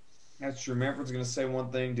do. That's true. Manfred's going to say one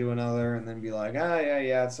thing, do another, and then be like,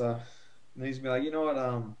 yeah, it's a... And he's going to be like, you know what,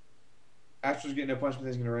 Astro's getting no punishment,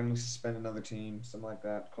 he's going to randomly suspend another team, something like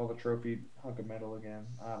that. Call the trophy hunk of metal again.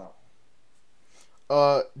 I don't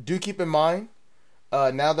know. Do keep in mind,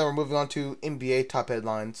 now that we're moving on to NBA top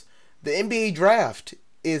headlines, the NBA draft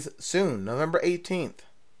is soon, November 18th.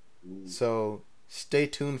 Ooh. So stay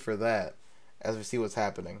tuned for that as we see what's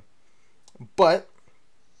happening. But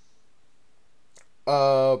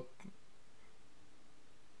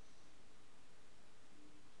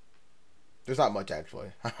there's not much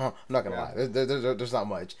actually. I'm not gonna lie. There's not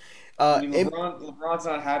much. LeBron's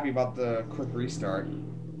not happy about the quick restart.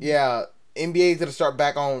 Yeah, NBA is gonna start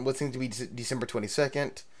back on what seems to be December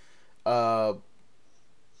 22nd. The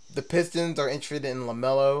Pistons are interested in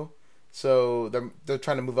LaMelo So they're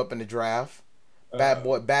trying to move up in the draft. Bad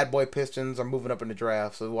boy Pistons are moving up in the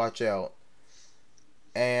draft, so watch out.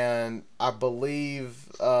 And I believe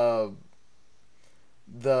the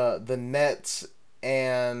Nets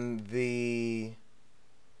and the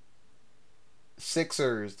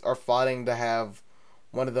Sixers are fighting to have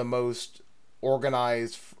one of the most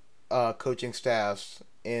organized coaching staffs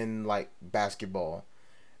in like basketball.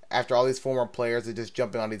 After all these former players are just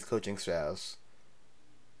jumping on these coaching staffs.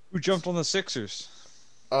 Who jumped on the Sixers?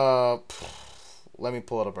 Let me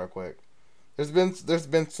pull it up real quick. There's been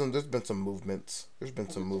some movements.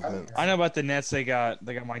 I know about the Nets. They got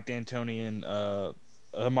Mike D'Antoni and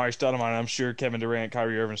Amari Stoudemire. I'm sure Kevin Durant,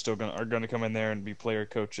 Kyrie Irving are gonna come in there and be player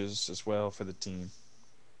coaches as well for the team.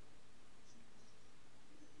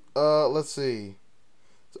 Let's see.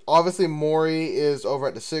 So obviously, Morey is over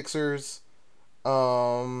at the Sixers.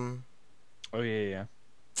 Oh yeah.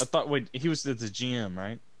 I thought he was the GM,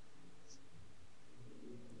 right?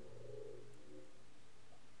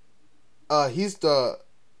 He's the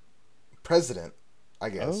president, I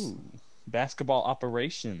guess. Oh, basketball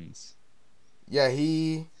operations. Yeah,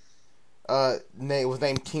 he was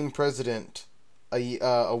named team president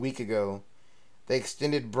a week ago. They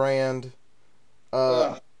extended Brand.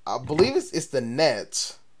 I believe it's the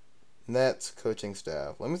Nets coaching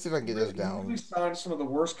staff. Let me see if I can get this down. He signed some of the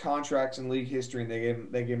worst contracts in league history, and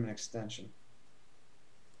they gave him an extension.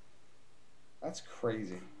 That's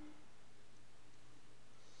crazy.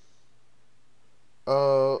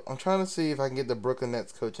 I'm trying to see if I can get the Brooklyn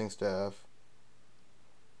Nets coaching staff.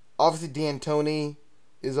 Obviously, D'Antoni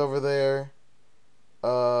is over there.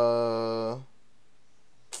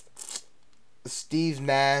 Steve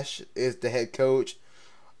Nash is the head coach.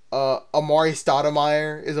 Amari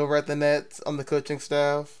Stoudemire is over at the Nets on the coaching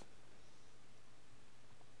staff.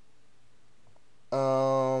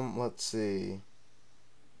 Let's see.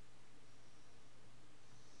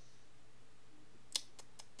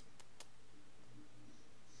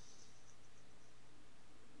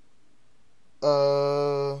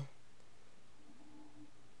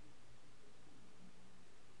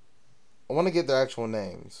 I want to get their actual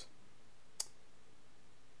names.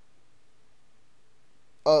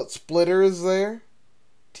 Splitter is there.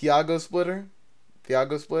 Tiago Splitter.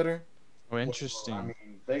 Oh, interesting. Well, I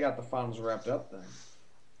mean, they got the finals wrapped up then.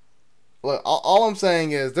 Look, all I'm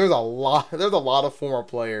saying is there's a lot of former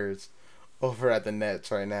players over at the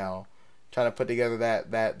Nets right now, trying to put together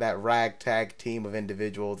that ragtag team of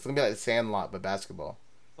individuals. It's gonna be like the Sandlot but basketball.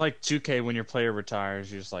 Like 2K, when your player retires,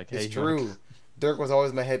 you're just like, hey, It's true. Dirk was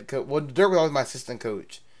always my head coach. Well, Dirk was always my assistant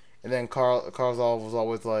coach, and then Karzal was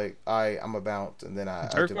always like, I'm a bounce, and then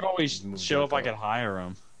Dirk would always show up. I could hire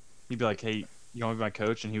him. He'd be like, hey, you want to be my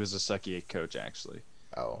coach? And he was a sucky coach, actually.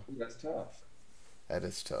 Oh, That's tough. that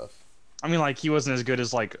is tough. I mean, like, he wasn't as good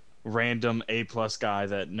as, like, random A+ guy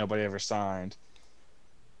that nobody ever signed.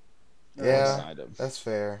 Yeah, that's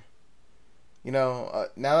fair. You know,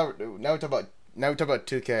 now we talk about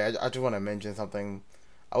 2K. I just want to mention something.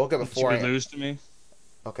 I woke up before. Did you lose to me?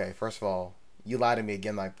 Okay, first of all, you lied to me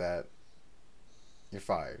again like that. You're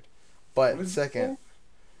fired. But second,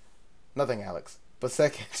 nothing, Alex. But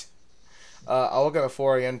second, I woke up at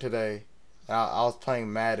 4 a.m. today, and I was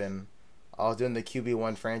playing Madden. I was doing the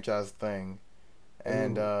QB1 franchise thing,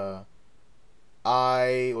 and I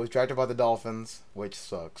was drafted by the Dolphins, which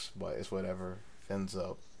sucks, but it's whatever. Fins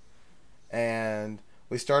up. And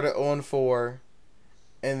we started 0-4,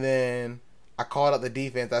 and then I called out the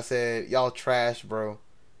defense. I said, y'all trash, bro.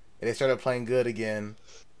 And they started playing good again.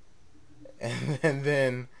 And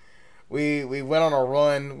then we went on a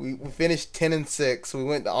run. We finished 10-6. We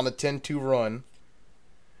went on a 10-2 run.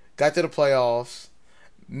 Got to the playoffs.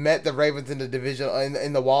 Met the Ravens in the division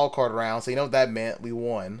in the wild card round. So you know what that meant. We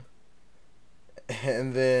won.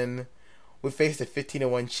 And then we faced the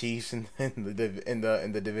 15-1 Chiefs in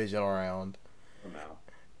the divisional round. Wow.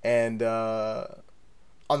 And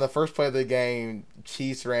on the first play of the game,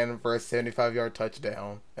 Chiefs ran for a 75-yard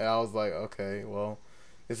touchdown, and I was like, okay, well,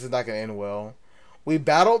 this is not gonna end well. We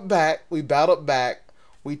battled back. We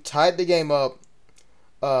tied the game up.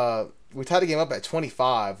 At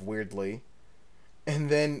 25, weirdly, and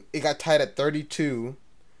then it got tied at 32.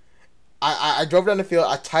 I drove down the field.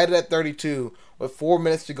 I tied it at 32 with 4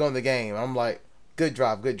 minutes to go in the game. I'm like, good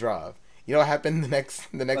drive. You know what happened the next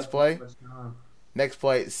play? Next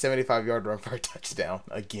play, 75-yard run for a touchdown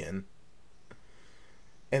again.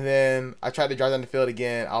 And then I tried to drive down the field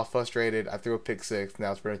again. I was frustrated. I threw a pick six.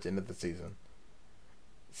 Now it's pretty much the end of the season.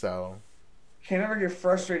 So Can't ever get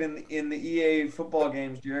frustrated in the EA football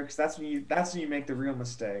games, Jared, because that's when you make the real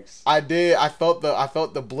mistakes. I did. I felt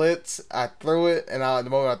the blitz. I threw it, and the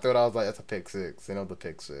moment I threw it, I was like, "That's a pick six." You know, the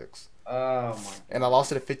pick six. Oh my. And I lost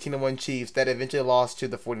to the 15-1 Chiefs that eventually lost to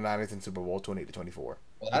the 49ers in Super Bowl 28-24. Well,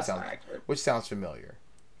 that's sounds, not accurate. which sounds familiar.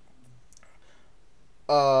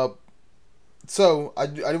 So I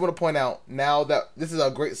do want to point out now that this is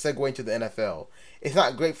a great segue into the NFL. It's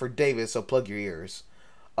not great for Davis, so plug your ears.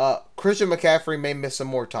 Christian McCaffrey may miss some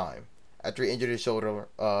more time after he injured his shoulder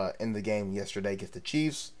in the game yesterday against the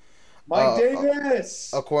Chiefs. Mike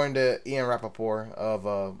Davis! According to Ian Rappaport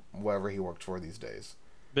of wherever he works for these days.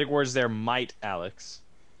 Big words there, might, Alex.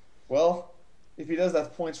 Well, if he does,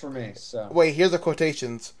 that's points for me. So wait, here's the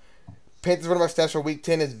quotations. Panthers running back stats for Week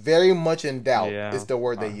 10 is very much in doubt. Yeah. Is the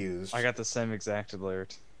word they used. I got the same exact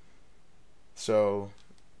alert. So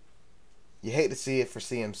you hate to see it for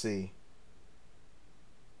CMC,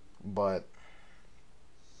 but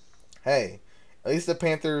hey, at least the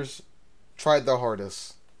Panthers tried their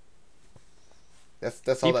hardest.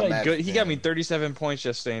 That's all He that played matters. good. He got me 37 points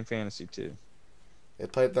yesterday in fantasy too. They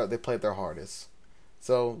played their hardest.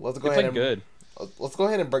 So let's go They ahead played good. Let's go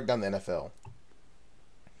ahead and break down the NFL.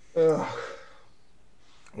 ugh,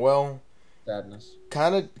 Well, sadness.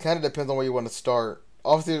 kind of depends on where you want to start.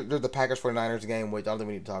 Obviously, there's the Packers 49ers game, which I don't think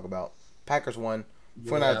we need to talk about. Packers won.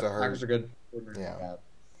 49ers are hurt. Packers are good. Yeah.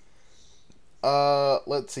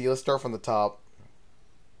 Let's see. Let's start from the top.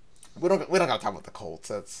 We don't gotta talk about the Colts.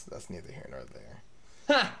 That's neither here nor there.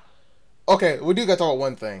 Ha! Okay, we do gotta talk about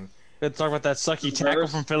one thing. Let's talk about that sucky tackle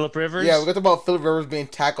from Phillip Rivers. Yeah, we got to talk about Phillip Rivers being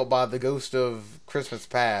tackled by the ghost of Christmas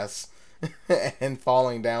past and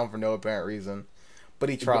falling down for no apparent reason. But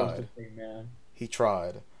he tried. He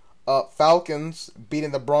tried. Falcons beating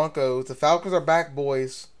the Broncos. The Falcons are back,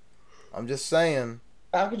 boys. I'm just saying.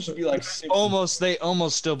 Falcons should be like They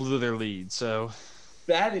almost still blew their lead. So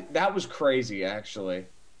that was crazy, actually.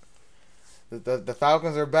 The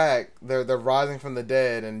Falcons are back. They're rising from the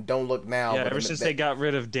dead, and don't look now. yeah, ever since they got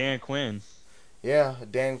rid of Dan Quinn. Yeah,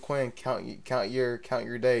 Dan Quinn, count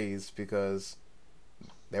your days because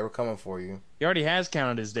they were coming for you. He already has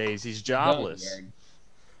counted his days. He's jobless.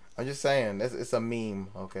 I'm just saying, it's a meme,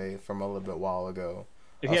 okay, from a little bit while ago.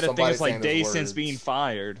 If he had a thing that's like days words. since being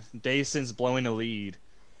fired, days since blowing a lead.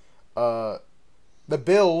 The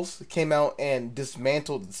Bills came out and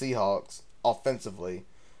dismantled the Seahawks offensively.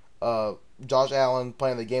 Josh Allen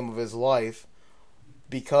playing the game of his life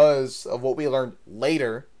because of what we learned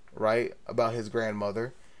later, right, about his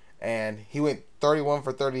grandmother. And he went 31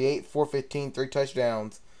 for 38, 415, 3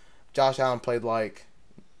 touchdowns. Josh Allen played like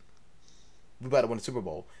we about to win the Super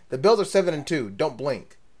Bowl. The Bills are 7-2. Don't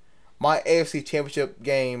blink. My AFC Championship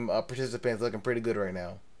game participants looking pretty good right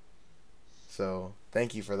now. So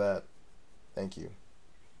thank you for that. Thank you.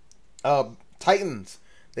 Titans.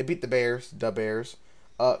 They beat the Bears. The Bears.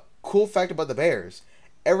 Cool fact about the Bears.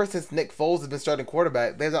 Ever since Nick Foles has been starting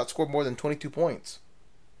quarterback, they've outscored more than 22 points.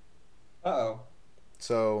 Uh-oh.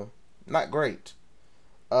 So, not great.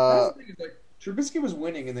 That's the thing is, like, Trubisky was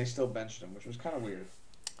winning and they still benched him, which was kind of weird.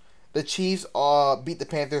 The Chiefs beat the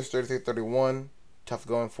Panthers 33-31. Tough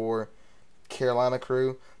going for Carolina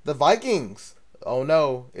crew. The Vikings. Oh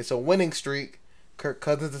no, it's a winning streak. Kirk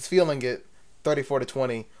Cousins is feeling it.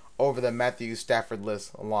 34-20 over the Matthew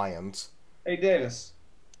Stafford-less Lions. Hey, Davis.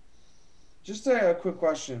 Just a quick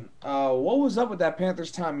question. What was up with that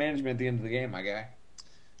Panthers time management at the end of the game, my guy?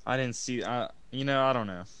 I didn't see. I don't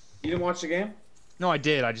know. You didn't watch the game? No, I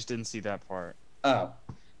did. I just didn't see that part. Oh.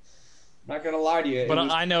 Not going to lie to you. But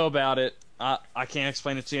I know about it. I can't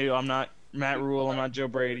explain it to you. I'm not Matt Rule. I'm not Joe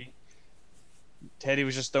Brady. Teddy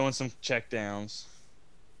was just throwing some checkdowns.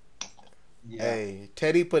 Yeah. Hey,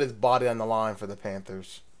 Teddy put his body on the line for the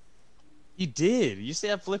Panthers. He did. You see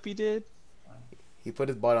that flip he did? He put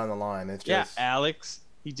his body on the line. It's Yeah, just Alex.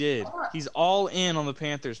 He did. He's all in on the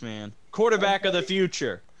Panthers, man. Quarterback of the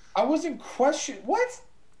future. I wasn't questioning. What?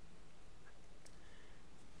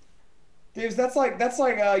 Davis, that's like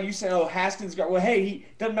you saying, oh, Haskins got. Well, hey, he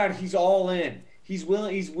doesn't matter. He's all in. He's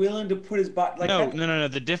willing to put his body. Like No.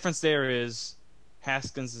 The difference there is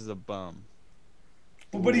Haskins is a bum.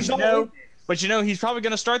 But he's all in. But he's probably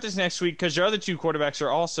going to start this next week because your other two quarterbacks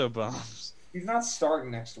are also bums. He's not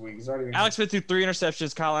starting next week. He's already been. Alex Smith threw 3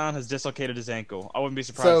 interceptions. Kyle Allen has dislocated his ankle. I wouldn't be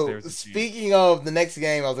surprised if there was a speaking of the next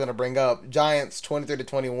game I was going to bring up, Giants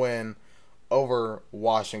 23-20 win over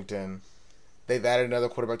Washington. They've added another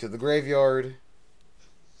quarterback to the graveyard.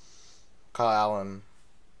 Kyle Allen,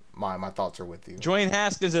 my thoughts are with you. Dwayne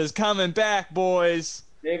Haskins is coming back, boys.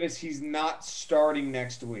 Davis, he's not starting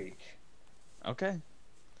next week. Okay.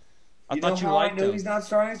 I know he's not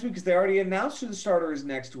starting next week because they already announced who the starter is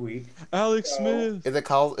next week. Alex Smith. Is it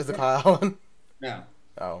Kyle Allen? No.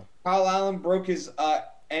 Oh. Kyle Allen broke his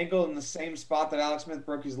ankle in the same spot that Alex Smith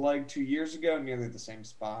broke his leg 2 years ago, nearly the same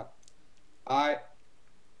spot.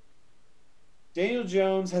 Daniel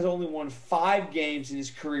Jones has only won 5 games in his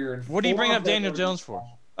career. And What do you bring 4 up of them Daniel were Jones against for?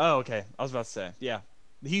 Washington. Oh, okay. I was about to say, yeah.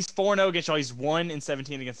 He's 4-0 against y'all. He's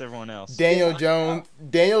 1-17 against everyone else. Daniel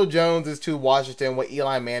Jones is to Washington what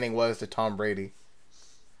Eli Manning was to Tom Brady.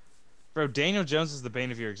 Bro, Daniel Jones is the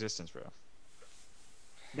bane of your existence, bro.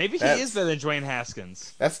 Maybe he is That's better than Dwayne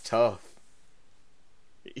Haskins. that's tough.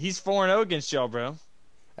 He's 4-0 against y'all, bro.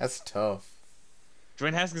 That's tough.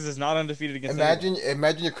 Dwayne Haskins is not undefeated against anyone.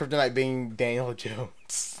 Imagine your kryptonite being Daniel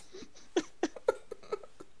Jones.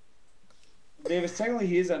 Davis, technically,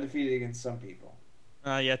 he is undefeated against some people.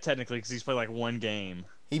 Yeah, technically, because he's played like 1 game.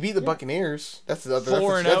 He beat the Buccaneers. That's the other.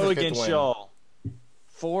 4-0 that's his fifth against win. y'all.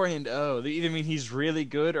 4-0. They either mean he's really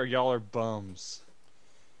good or y'all are bums.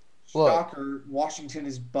 Look. Shocker, Washington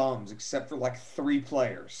is bums, except for like 3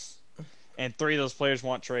 players. And 3 of those players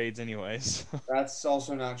want trades anyways. That's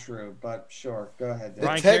also not true, but sure. Go ahead, Dave.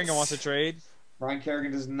 Ryan Kerrigan wants a trade. Ryan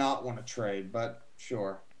Kerrigan does not want to trade, but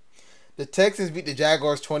sure. The Texans beat the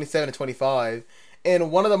Jaguars 27-25.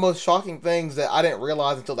 And one of the most shocking things that I didn't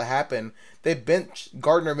realize until it happened, they benched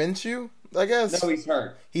Gardner Minshew, I guess. No, he's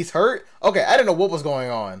hurt. He's hurt? Okay, I didn't know what was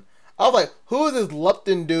going on. I was like, who is this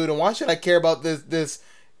Lupton dude and why should I care about this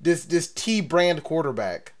T brand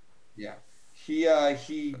quarterback? Yeah.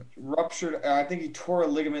 He ruptured, I think he tore a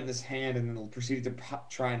ligament in his hand and then proceeded to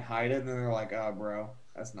try and hide it. And then they're like, oh, bro,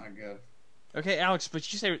 that's not good. Okay, Alex,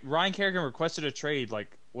 but you say Ryan Kerrigan requested a trade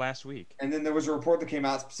like last week. And then there was a report that came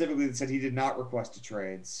out specifically that said he did not request a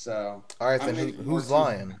trade. So, All right, then who's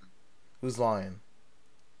lying? Who's lying?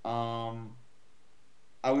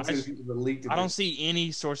 I would say the people that leaked it. I don't see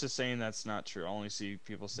any sources saying that's not true. I only see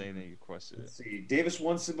people saying they requested it. Let's see. Davis,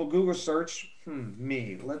 one simple Google search.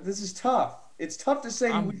 Me. This is tough. It's tough to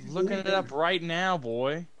say. I'm looking it up right now,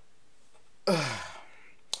 boy. The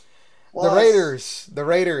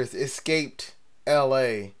Raiders escaped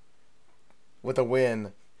L.A. with a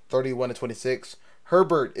win, 31-26.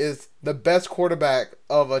 Herbert is the best quarterback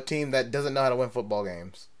of a team that doesn't know how to win football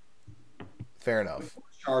games. Fair enough.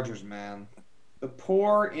 Chargers, man. The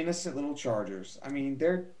poor, innocent little Chargers. I mean,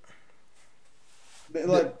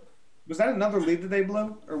 was that another lead that they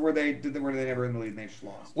blew, or were they never in the lead and they just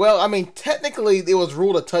lost? Well, I mean, technically it was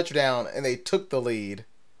ruled a touchdown and they took the lead,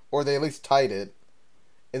 or they at least tied it,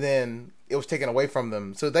 and then it was taken away from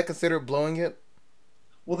them. So is that considered blowing it?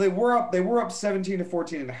 Well, they were up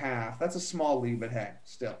 17-14.5. That's a small lead, but hey,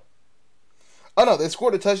 still. Oh no, they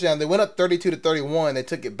scored a touchdown. They went up 32-31. They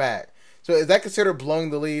took it back. So is that considered blowing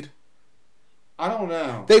the lead? I don't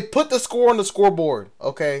know. They put the score on the scoreboard,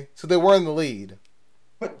 okay? So they were in the lead.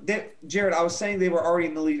 But, Jared, I was saying they were already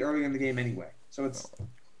in the lead earlier in the game anyway. So it's...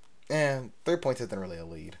 And 3 points isn't really a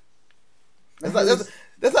lead.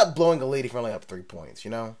 That's not blowing a lead if you're only up 3 points, you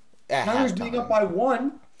know? Niners being up by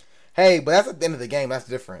 1. Hey, but that's at the end of the game. That's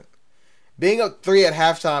different. Being up 3 at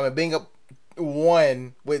halftime and being up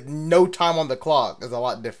 1 with no time on the clock is a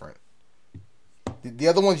lot different. The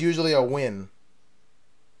other one's usually a win.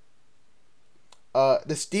 The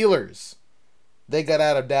Steelers, they got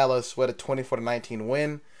out of Dallas with a 24-19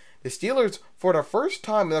 win. The Steelers, for the first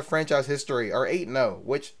time in their franchise history, are 8-0,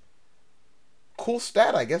 which, cool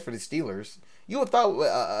stat, I guess, for the Steelers. You would have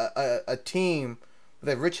thought a team with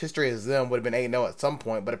a rich history as them would have been 8-0 at some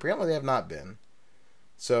point, but apparently they have not been.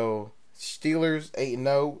 So, Steelers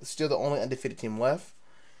 8-0, still the only undefeated team left.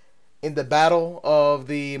 In the battle of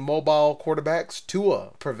the mobile quarterbacks, Tua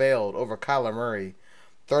prevailed over Kyler Murray,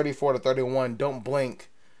 34-31. Don't blink.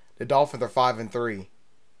 The Dolphins are 5-3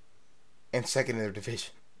 and second in their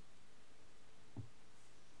division.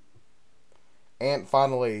 And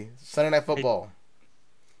finally, Sunday Night Football.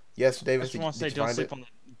 Yes, Davis. I just want to say,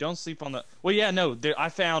 don't sleep on the. Well, yeah, no. I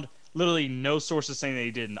found literally no sources saying that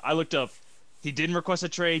he didn't. I looked up. He didn't request a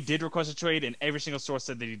trade, did request a trade, and every single source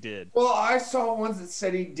said that he did. Well, I saw ones that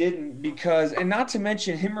said he didn't because, and not to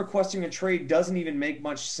mention, him requesting a trade doesn't even make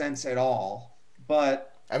much sense at all.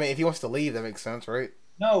 But I mean, if he wants to leave, that makes sense, right?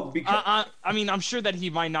 No, because I mean, I'm sure that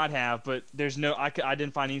he might not have, but there's no. I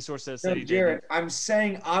didn't find any source that said he Jared, didn't. I'm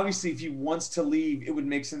saying obviously if he wants to leave, it would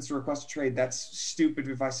make sense to request a trade. That's stupid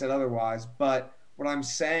if I said otherwise. But what I'm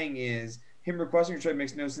saying is him requesting a trade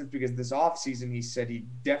makes no sense because this offseason he said he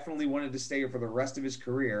definitely wanted to stay here for the rest of his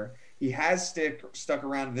career. He has stuck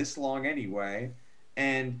around this long anyway.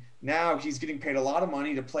 And now he's getting paid a lot of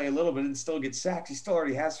money to play a little bit and still get sacked. He still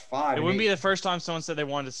already has 5. It wouldn't be the first time someone said they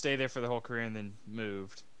wanted to stay there for the whole career and then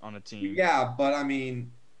moved on a team. Yeah, but I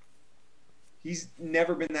mean, he's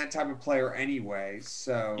never been that type of player anyway.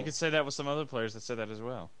 So you could say that with some other players that said that as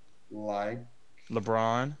well. Like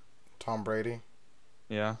LeBron, Tom Brady.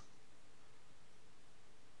 Yeah.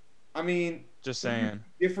 I mean, just saying.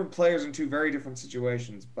 Different players in 2 very different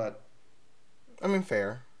situations, but I mean,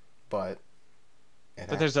 fair, but.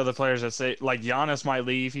 But there's other players that say, like, Giannis might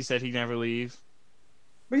leave. He said he'd never leave.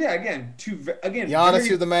 But yeah, again, Giannis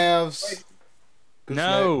to the Mavs.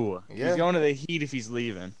 No. Yeah. He's going to the Heat if he's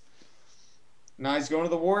leaving. No, he's going to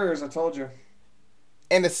the Warriors, I told you.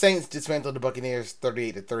 And the Saints dismantled the Buccaneers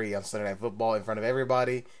 38-3 on Sunday Night Football in front of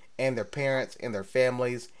everybody and their parents and their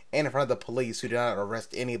families and in front of the police who did not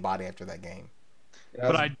arrest anybody after that game. Yeah,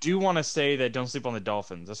 But I do want to say that don't sleep on the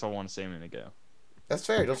Dolphins. That's what I want to say a minute ago. That's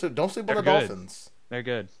fair. Don't sleep on the They're good. Dolphins. They're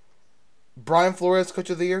good. Brian Flores, Coach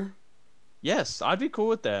of the Year? Yes, I'd be cool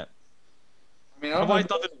with that. I mean, I don't Nobody know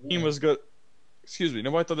thought this team was good. Excuse me.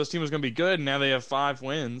 Nobody thought this team was going to be good, and now they have 5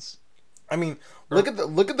 wins. I mean, look at the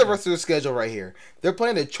rest of their schedule right here. They're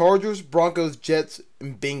playing the Chargers, Broncos, Jets,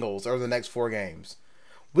 and Bengals over the next 4 games.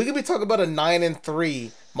 We could be talking about a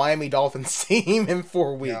 9-3 Miami Dolphins team in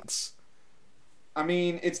 4 weeks. I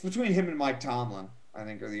mean, it's between him and Mike Tomlin, I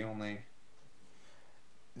think, are the only.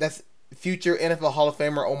 That's future NFL Hall of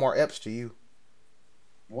Famer Omar Epps to you.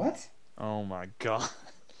 What? Oh, my God.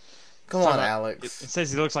 Come on, Alex. It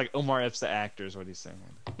says he looks like Omar Epps the actor is what he's saying.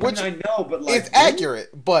 Which I know, but like it's accurate,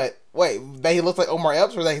 but wait, that he looks like Omar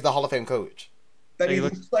Epps or that he's the Hall of Fame coach? that he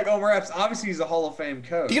looks like Omar Epps. Obviously, he's a Hall of Fame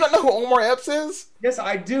coach. Do you not know who Omar Epps is? Yes,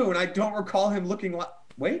 I do, and I don't recall him looking like.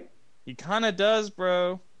 Wait, He kind of does,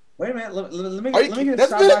 bro. wait a minute. Let me Are you, get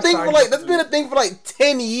that's been a thing for like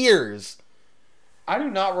 10 years. I do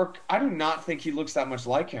not think he looks that much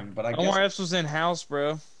like him, but I guess Omar Epps was in house,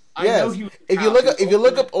 bro. I know Yes. he was If you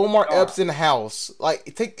look up Omar Epps in House,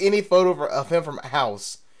 like take any photo of him from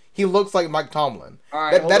House, he looks like Mike Tomlin. All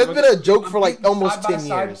right, That has been a joke for like almost 10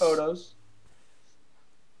 side-by-side years. photos.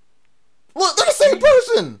 Look, they're the same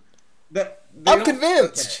person. I'm don't-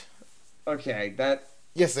 convinced. Okay, that.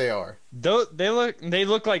 Yes, they are. They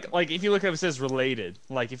look like if you look up it says related.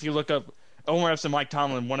 Like if you look up Omar Epps and Mike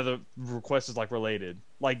Tomlin, one of the requests is like related.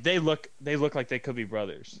 Like they look like they could be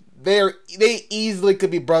brothers. They easily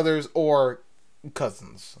could be brothers or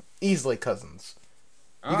cousins. Easily cousins.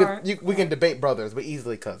 We can debate brothers, but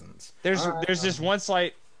easily cousins. There's this one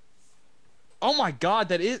site. Oh my God,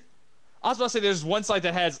 that is. I was about to say there's one site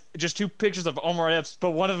that has just 2 pictures of Omar Epps,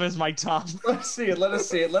 but one of them is Mike Tomlin. Let's see it. Let us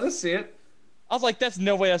see it. I was like, that's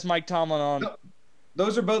no way that's Mike Tomlin on. No,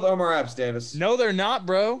 those are both Omar Epps, Davis. No, they're not,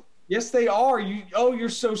 bro. Yes, they are. You're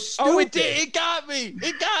so stupid. Oh, it did. It got me.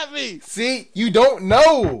 It got me. See, you don't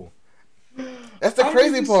know. That's the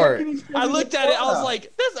crazy part. I looked at it. I was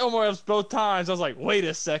like, that's Omar Epps both times. I was like, wait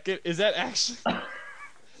a second. Is that actually?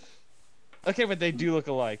 Okay, but they do look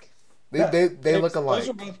alike. They look alike. Those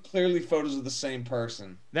are both clearly photos of the same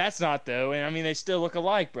person. That's not though, and I mean they still look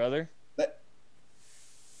alike, brother.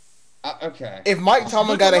 Okay. If Mike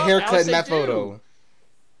Tomlin got a haircut in that do. photo,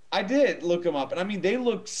 I did look them up, and I mean they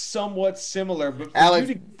look somewhat similar. But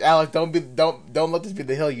Alex, don't let this be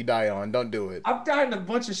the hill you die on. Don't do it. I've died in a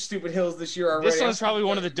bunch of stupid hills this year already. This one's probably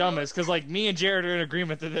one of the dumbest because like me and Jared are in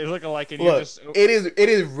agreement that they look alike, and Look, you're just. it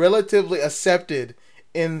is relatively accepted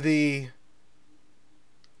in the.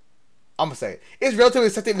 I'm gonna say it. It's relatively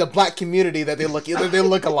accepted in the black community that they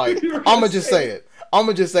look alike. I'm gonna just say it.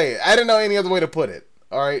 I didn't know any other way to put it.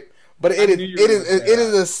 All right, but it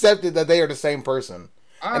is accepted that they are the same person,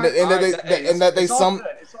 that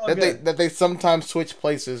they sometimes switch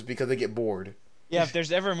places because they get bored. Yeah, if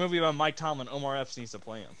there's ever a movie about Mike Tomlin, Omar Epps needs to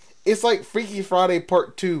play him. It's like Freaky Friday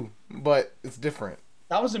Part 2, but it's different.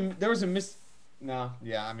 There was a miss. No,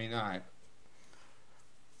 yeah, I mean, all right.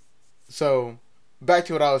 So, back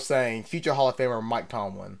to what I was saying. Future Hall of Famer Mike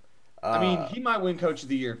Tomlin. I mean, he might win Coach of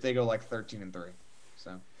the Year if they go like 13-3.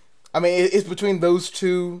 So, I mean, it's between those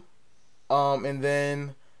two, and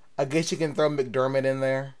then I guess you can throw McDermott in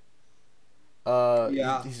there.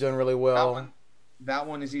 Yeah, he's done really well. That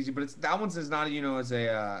one is easy, but that one's is not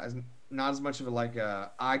as not as much of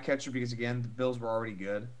a eye catcher because again the Bills were already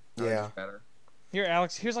good. Yeah, better. Here,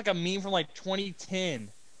 Alex. Here's like a meme from like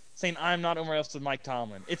 2010 saying I'm not Omar Epps with Mike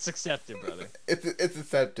Tomlin. It's accepted, brother. it's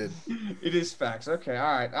accepted. It is facts. Okay,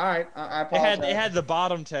 all right. I apologize. It had the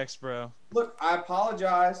bottom text, bro. Look, I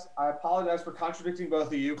apologize. For contradicting both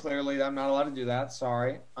of you. Clearly, I'm not allowed to do that.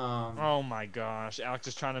 Sorry. Oh my gosh, Alex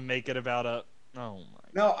is trying to make it about a. Oh my.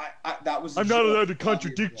 No, that was. I'm not allowed to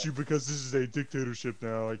contradict you because this is a dictatorship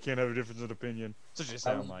now. I can't have a difference of opinion. That's what you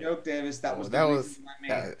sound like. Joke, Davis. That was that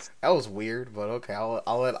was weird, but okay,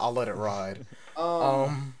 I'll let it ride.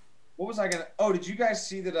 What was I gonna? Oh, did you guys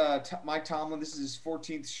see that? Mike Tomlin. This is his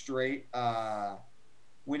 14th straight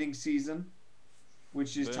winning season,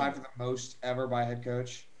 which is tied for the most ever by a head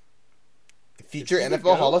coach. Future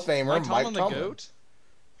NFL Hall of Famer Mike Tomlin. The GOAT?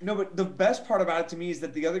 No, but the best part about it to me is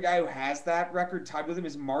that the other guy who has that record tied with him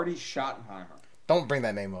is Marty Schottenheimer. Don't bring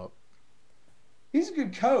that name up. He's a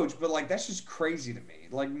good coach, but like that's just crazy to me.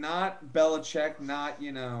 Like not Belichick, not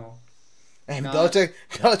And not.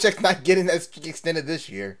 Belichick's not getting that streak extended this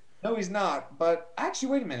year. No, he's not. But actually,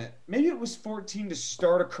 wait a minute. Maybe it was 14 to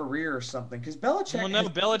start a career or something. Because Well, Belichick no, has.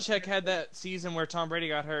 Belichick had that season where Tom Brady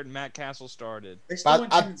got hurt and Matt Castle started. They still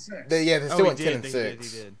went 10 and 6. They still Oh, went he 10 did. and He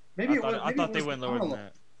 6. did. Maybe I thought they was, went lower than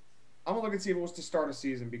that. I'm gonna look and see if it was to start a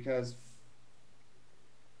season because.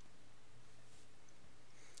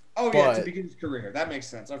 Oh yeah, to begin his career. That makes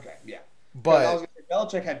sense. Okay, yeah. But I was gonna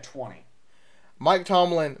say Belichick had 20. Mike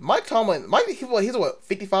Tomlin, he's what,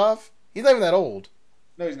 55? He's not even that old.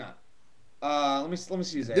 No, he's not. Let me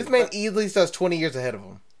see his age. This man easily says 20 years ahead of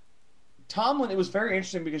him. Tomlin, it was very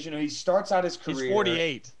interesting because he starts out his career. He's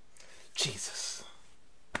 48. Jesus.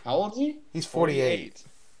 How old is he? He's 48.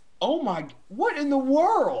 Oh my! What in the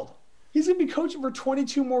world? He's gonna be coaching for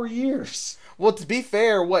 22 more years. Well, to be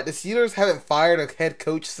fair, the Steelers haven't fired a head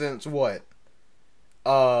coach since what?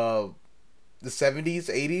 The 70s,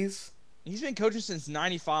 80s? He's been coaching since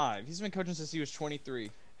 95. He's been coaching since he was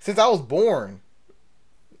 23. Since I was born.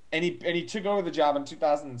 And he took over the job in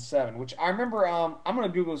 2007, which I remember. I'm gonna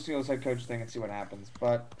Google the Steelers head coach thing and see what happens.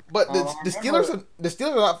 But the Steelers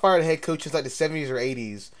have not fired a head coach since like the 70s or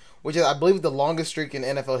 80s, which is I believe the longest streak in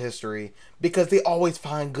NFL history because they always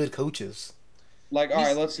find good coaches. Like, all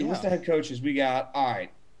right, let's see. What's the head coaches we got? All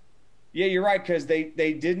right, yeah, you're right because they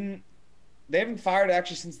haven't fired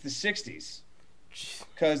actually since the 60s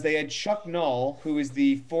because they had Chuck Noll, who is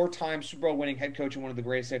the 4-time Super Bowl winning head coach and one of the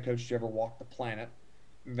greatest head coaches to ever walk the planet.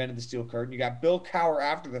 Invented the steel curtain. You got Bill Cowher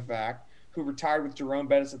after the fact, who retired with Jerome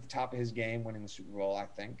Bettis at the top of his game, winning the Super Bowl, I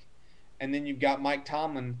think. And then you've got Mike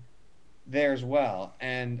Tomlin there as well.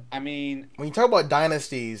 And I mean, when you talk about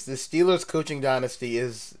dynasties, the Steelers coaching dynasty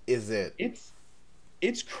is it.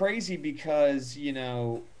 It's crazy because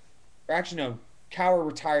or actually no, Cowher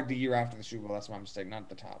retired the year after the Super Bowl. That's my mistake, not at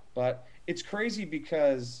the top. But it's crazy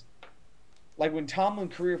because. Like when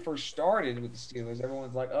Tomlin's career first started with the Steelers,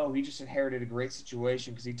 everyone's like, "Oh, he just inherited a great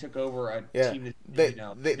situation because he took over a team that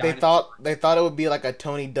they thought it would be like a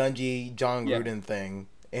Tony Dungy, John Gruden thing,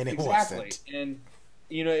 and it wasn't. And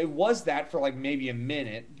it was that for like maybe a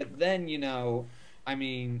minute, but then I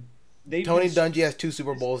mean, Tony Dungy has 2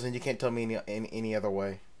 Super Bowls, and you can't tell me any other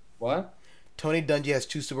way. What? Tony Dungy has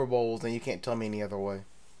 2 Super Bowls, and you can't tell me any other way.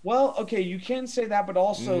 Well, okay, you can say that, but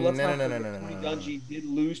also let's not forget Tony no. Dungy did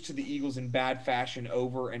lose to the Eagles in bad fashion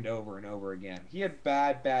over and over and over again. He had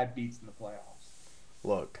bad beats in the playoffs.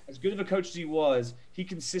 Look, as good of a coach as he was, he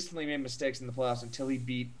consistently made mistakes in the playoffs until he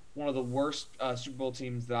beat one of the worst Super Bowl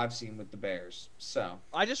teams that I've seen with the Bears. So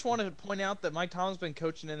I just wanted to point out that Mike Tomlin's been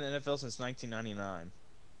coaching in the NFL since 1999.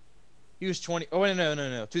 He was 20. Oh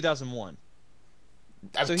no, 2001.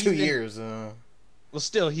 That's so 2 years. Well,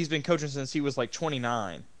 still, he's been coaching since he was like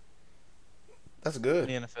 29. That's good.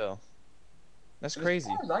 In the NFL. That's crazy.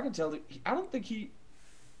 As far as I can tell, I don't think he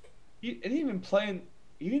didn't even play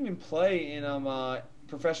in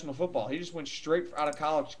professional football. He just went straight out of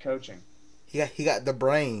college coaching. Yeah, he got the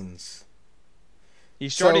brains. He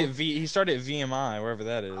started at VMI, wherever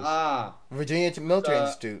that is. Virginia Military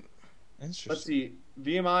Institute. Interesting. Let's see.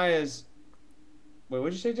 VMI is. Wait, what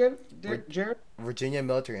did you say, Jared? Virginia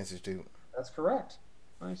Military Institute. That's correct.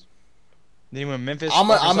 Nice. Then he went Memphis. I'm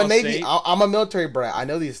a Navy. State. I'm a military brat. I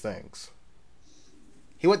know these things.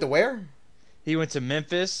 He went to where? He went to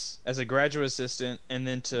Memphis as a graduate assistant, and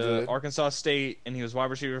then to Arkansas State, and he was wide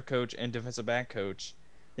receiver coach and defensive back coach.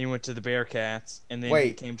 Then he went to the Bearcats, and then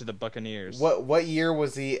he came to the Buccaneers. What year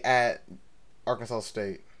was he at Arkansas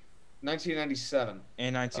State? 1997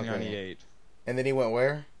 and 1998. Okay. And then he went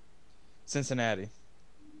where? Cincinnati.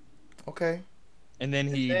 Okay. And then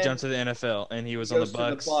he jumped to the NFL, and he was on the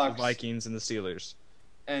Bucs, the Vikings, and the Steelers.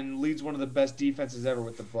 And leads one of the best defenses ever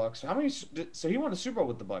with the Bucs. So he won a Super Bowl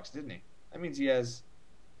with the Bucs, didn't he? That means he has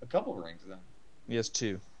a couple of rings then. He has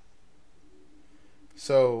 2.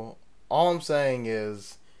 So all I'm saying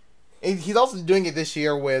is, he's also doing it this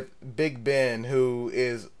year with Big Ben, who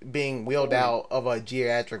is being wheeled out of a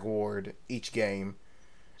geriatric ward each game,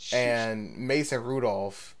 and Mason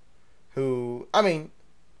Rudolph, who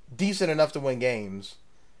decent enough to win games.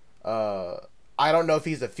 I don't know if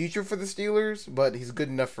he's the future for the Steelers, but he's good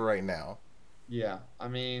enough for right now. Yeah,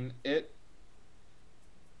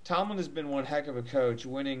 Tomlin has been one heck of a coach,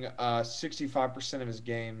 winning 65% of his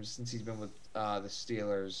games since he's been with the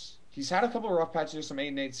Steelers. He's had a couple of rough patches, some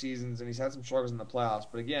 8-8 seasons, and he's had some struggles in the playoffs.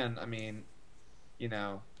 But again,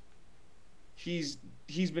 he's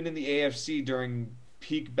been in the AFC during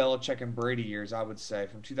peak Belichick and Brady years, I would say,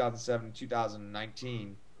 from 2007 to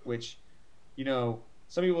 2019, which,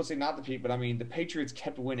 some people would say not the peak, but I mean the Patriots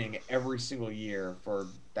kept winning every single year for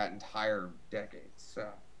that entire decade. So,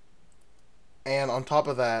 And on top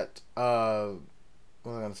of that, what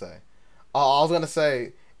was I gonna say? I was gonna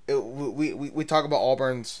say we talk about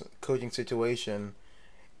Auburn's coaching situation.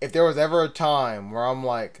 If there was ever a time where I'm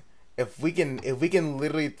like, if we can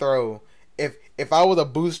literally throw, if I was a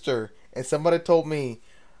booster and somebody told me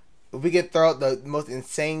if we could throw out the most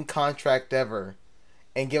insane contract ever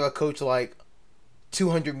and give a coach like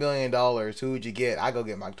 $200 million, who would you get? I go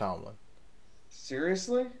get Mike Tomlin.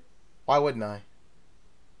 seriously? Why wouldn't I?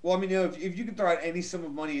 Well, I mean, if you could throw out any sum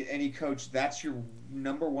of money at any coach, that's your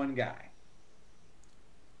number one guy.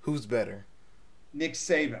 Who's better? Nick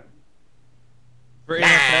Saban. For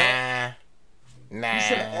NFL? Nah. He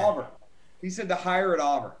said Auburn. He said to hire at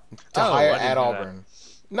Auburn. To Oh, hire I didn't at know Auburn.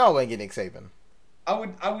 No, I ain't get Nick Saban.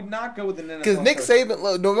 I would not go with an NFL Because Nick coach. Saban,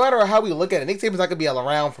 look, no matter how we look at it, Nick Saban's not going to be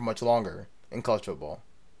around for much longer in college football.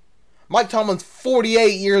 Mike Tomlin's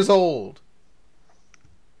 48 years old.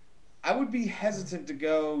 I would be hesitant to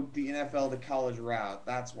go the NFL to college route.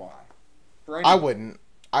 That's why. I wouldn't.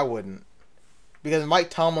 Because Mike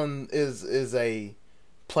Tomlin is a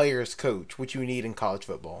player's coach, which you need in college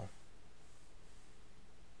football.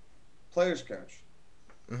 Players coach.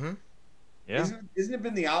 Mm-hmm. Yeah. Isn't it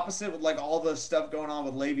been the opposite with like all the stuff going on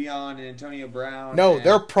with Le'Veon and Antonio Brown? No, and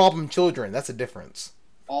they're problem children. That's the difference.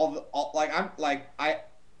 I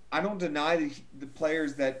don't deny the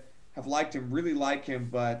players that have liked him really like him,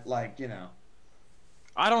 but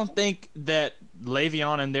I don't think that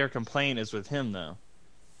Le'Veon and their complaint is with him though.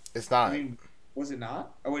 It's not. I mean, was it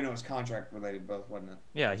not? Oh wait, no, it was contract related, both wasn't it?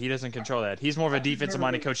 Yeah, he doesn't control that. He's more of a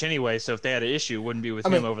defensive-minded coach anyway, so if they had an issue, it wouldn't be with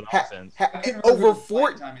him over the offense.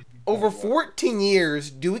 Over 14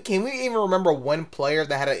 years, can we even remember one player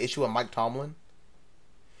that had an issue with Mike Tomlin?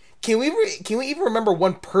 Can we even remember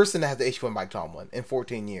one person that has an issue with Mike Tomlin in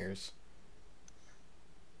 14 years?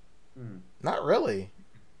 Not really.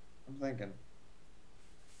 I'm thinking.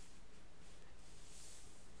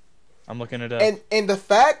 I'm looking it up. And the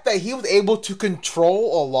fact that he was able to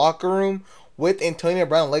control a locker room with Antonio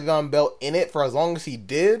Brown and Le'Veon Bell in it for as long as he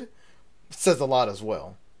did says a lot as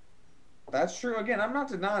well. That's true. Again, I'm not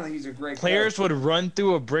denying that he's a great Players coach. would run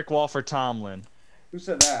through a brick wall for Tomlin. Who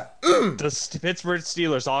said that? The Pittsburgh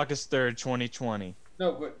Steelers, August 3rd, 2020.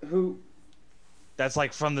 No, but who? That's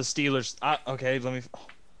like from the Steelers. Okay, let me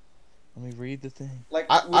read the thing. Like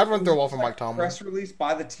I'd run through a wall for like Mike Tomlin. Press release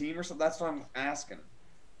by the team or something. That's what I'm asking.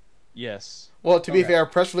 Yes. Well, to be Okay. fair,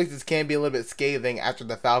 press releases can be a little bit scathing after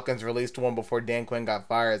the Falcons released one before Dan Quinn got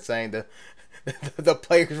fired, saying the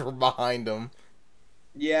players were behind him.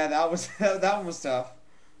 Yeah, that one was tough.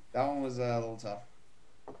 That one was a little tough.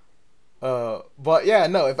 But yeah,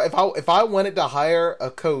 no. If I wanted to hire a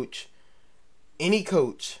coach, any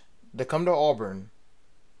coach to come to Auburn,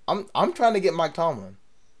 I'm trying to get Mike Tomlin.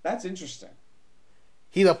 That's interesting.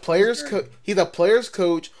 He's a player's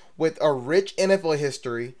coach with a rich NFL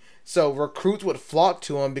history. So recruits would flock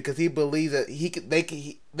to him because he believes that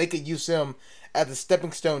they could use him as a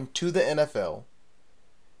stepping stone to the NFL.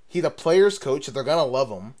 He's a player's coach, so they're gonna love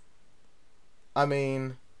him. I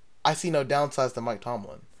mean, I see no downsides to Mike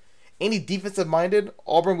Tomlin. Any defensive minded,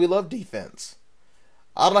 Auburn, we love defense.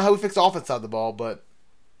 I don't know how we fix the offense side of the ball, but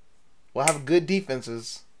we'll have good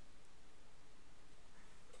defenses.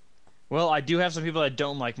 Well, I do have some people that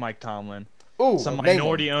don't like Mike Tomlin. Ooh, Some name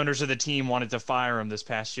minority them. owners of the team wanted to fire him this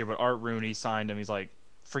past year, but Art Rooney signed him. He's like,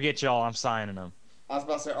 forget y'all, I'm signing him. I was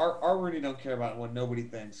about to say, our Rooney don't care about what nobody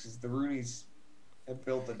thinks because the Rooneys have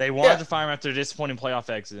built it. They wanted Yeah. to fire him after a disappointing playoff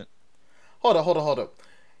exit. Hold up.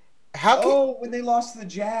 How can when they lost to the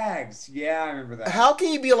Jags. Yeah, I remember that. How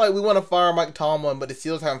can you be like, we want to fire Mike Tomlin, but the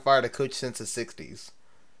Steelers haven't fired a coach since the 60s?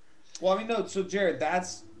 Well, I mean, no. So Jared,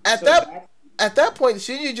 that's At that point,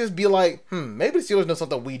 shouldn't you just be like, maybe the Steelers know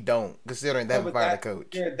something we don't, considering they haven't fired a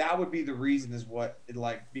coach? Jared, that would be the reason, is what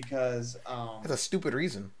because That's a stupid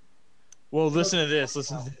reason. Well, listen to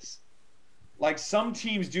this. like some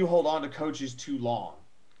teams do hold on to coaches too long.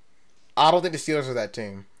 I don't think the Steelers are that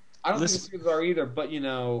team. I don't think the Steelers are either, but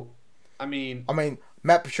I mean,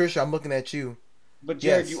 Matt Patricia, I'm looking at you. but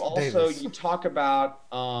Jared, Yes, you also Davis. you talk about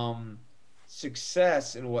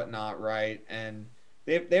success and whatnot, right? And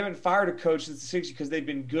they haven't fired a coach since the 60s because they've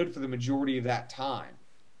been good for the majority of that time.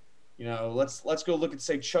 Let's go look at,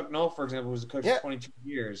 say, Chuck Noll, for example, who was a coach for 22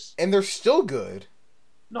 years. And they're still good.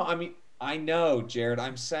 No, I mean, I know, Jared.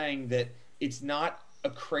 I'm saying that it's not a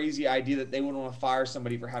crazy idea that they would want to fire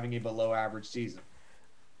somebody for having a below average season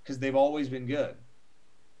because they've always been good.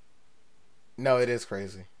 No, it is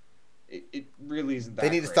crazy. It really isn't that They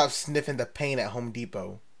need to crazy. stop sniffing the paint at Home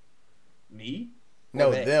Depot. Me? No,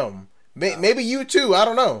 Or they? them. Maybe you too. I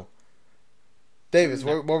don't know. Davis,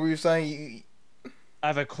 what were you saying? I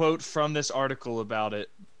have a quote from this article about it.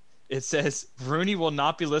 It says, Rooney will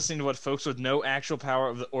not be listening to what folks with no actual power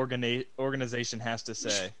of the organization has to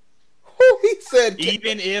say. He said,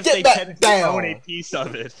 even if get they that technically down. own a piece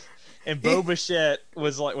of it. And Bo Bichette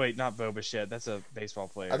was like, wait, not Bo Bichette. That's a baseball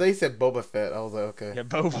player. I thought he said Boba Fett. I was like, okay. Yeah,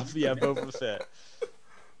 Boba Fett.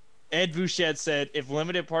 Ed Bouchette said, if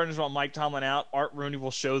limited partners want Mike Tomlin out, Art Rooney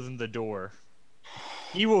will show them the door.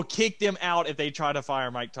 He will kick them out if they try to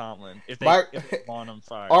fire Mike Tomlin. If they want him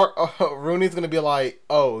fired. Rooney's going to be like,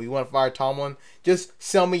 oh, you want to fire Tomlin? Just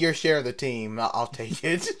sell me your share of the team. I'll take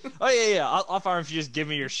it. Oh, yeah. I'll fire him if you just give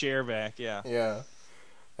me your share back. Yeah. Yeah.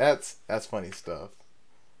 That's funny stuff.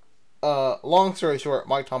 Long story short,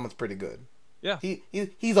 Mike Tomlin's pretty good. Yeah.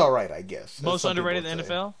 He's all right, I guess. Most underrated in the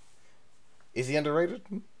NFL? Is he underrated?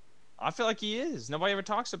 I feel like he is. Nobody ever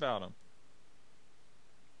talks about him.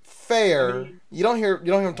 Fair. I mean, you don't hear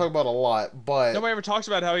him talk about a lot, but nobody ever talks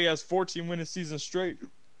about how he has 14 winning seasons straight.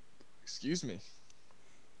 Excuse me.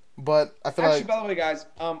 But I feel actually, by the way, guys,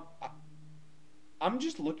 I'm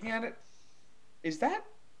just looking at it. Is that?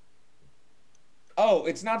 Oh,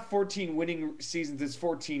 it's not 14 winning seasons. It's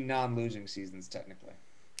 14 non-losing seasons, technically.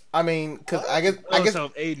 I mean, because I guess so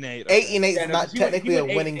 8-8. 8-8 is not technically a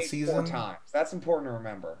winning season. 4 times. That's important to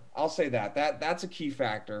remember. I'll say that's a key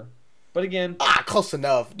factor. But again, close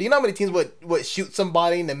enough. Do you know how many teams would shoot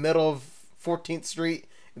somebody in the middle of 14th Street?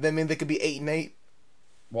 That means they could be 8-8.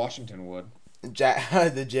 Washington would. The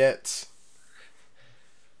Jets.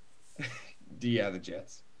 Yeah, the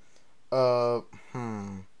Jets. But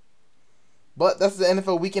that's the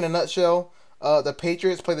NFL week in a nutshell. The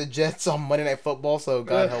Patriots play the Jets on Monday Night Football, so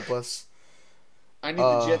God help us. I need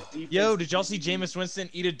the Jets defense. Yo, did y'all see Jameis Winston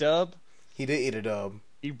eat a dub? He did eat a dub.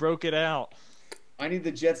 He broke it out. I need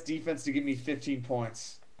the Jets defense to give me 15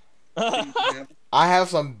 points. I have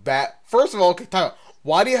some bad. First of all,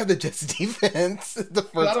 why do you have the Jets defense? The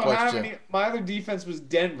first question. My other defense was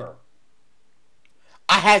Denver.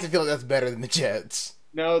 I had to feel like that's better than the Jets.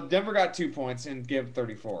 No, Denver got 2 points and gave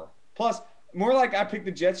 34. Plus, more like I picked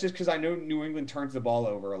the Jets just because I know New England turns the ball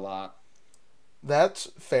over a lot. That's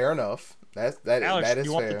fair enough. Alex, that is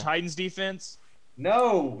you fair. Want the Titans defense?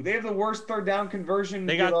 No, they have the worst third down conversion.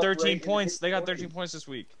 They got 13 points. They got 13 points this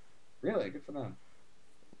week. Really? Good for them.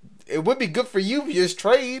 It would be good for you if you just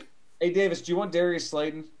trade. Hey, Davis, do you want Darius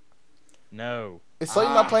Slayton? No. Is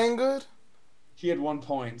Slayton not playing good? He had 1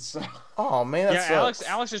 point. So. Oh, man, that sucks.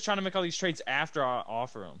 Alex is trying to make all these trades after I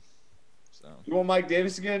offer him. So. You want Mike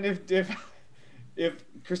Davis again if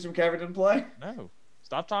Christian McCaffrey didn't play? No.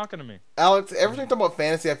 Stop talking to me. Alex, every time you talk about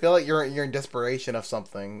fantasy, I feel like you're in desperation of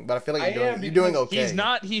something, but I feel like you're doing okay.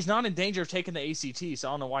 He's not in danger of taking the ACT, so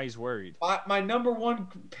I don't know why he's worried. My number 1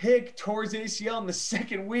 pick towards ACL in the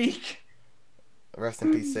second week. Rest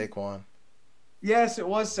in peace, Saquon. Yes, it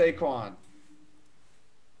was Saquon.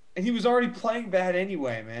 And he was already playing bad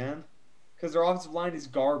anyway, man. Because their offensive line is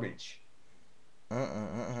garbage.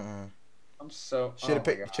 I'm so... Should have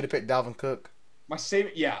picked Dalvin Cook. My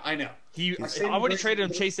saving... Yeah, I know. I would have traded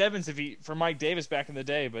him Chase Evans for Mike Davis back in the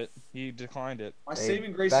day, but he declined it. My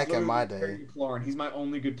saving grace back is in my day. Terry McLaurin. He's my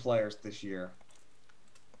only good player this year.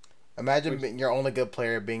 Imagine your only good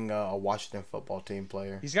player being a Washington football team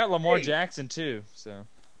player. He's got Lamar Jackson too, so.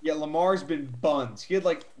 Yeah, Lamar's been buns. He had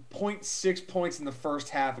like 0.6 points in the first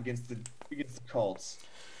half against the Colts.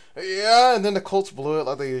 Yeah, and then the Colts blew it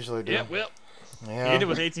like they usually do. Yeah, well. Yeah. He ended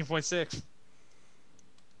with 18.6.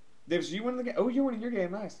 Davis, you win the game. Oh, you're winning your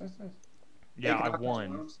game. Nice. Yeah, I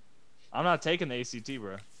won. I'm not taking the ACT,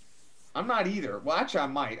 bro. I'm not either. Well, actually, I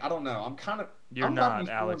might. I don't know. You're not,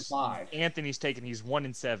 Alex. Anthony's taking. He's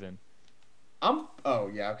 1-7. Oh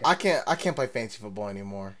yeah. Okay. I can't play fantasy football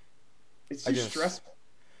anymore. It's too stressful.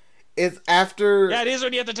 It's after. Yeah, it is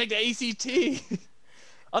when you have to take the ACT.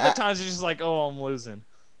 Other times it's just like, oh, I'm losing.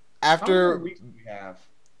 After. How many weeks do we have?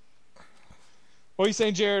 What are you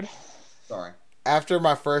saying, Jared? Sorry. After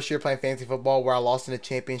my first year playing fantasy football, where I lost in the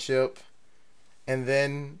championship, and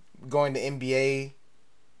then going to NBA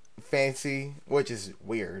fantasy, which is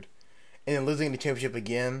weird, and then losing the championship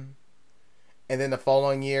again, and then the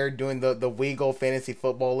following year doing the Weagle Fantasy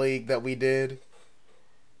Football League that we did,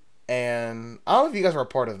 and I don't know if you guys were a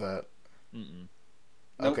part of that. Mm-mm.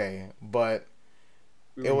 Nope. Okay, but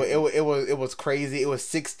it was crazy. It was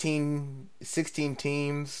 16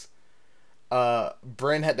 teams.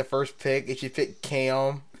 Brent had the first pick, and she picked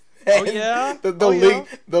Cam. Oh yeah.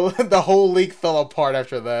 The whole league fell apart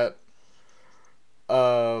after that.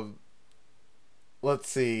 Let's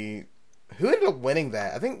see, who ended up winning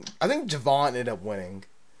that? I think Javon ended up winning.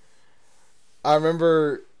 I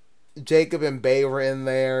remember Jacob and Bay were in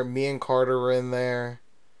there. Me and Carter were in there.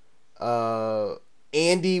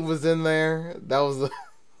 Andy was in there. That was.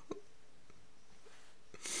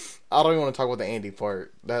 I don't even want to talk about the Andy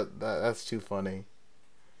part. That's too funny.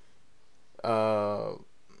 But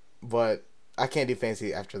I can't do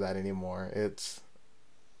fantasy after that anymore.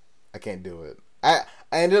 I can't do it. I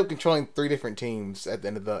ended up controlling 3 different teams at the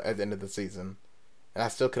end of the season, and I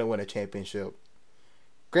still couldn't win a championship.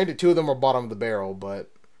 Granted, 2 of them were bottom of the barrel, but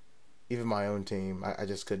even my own team, I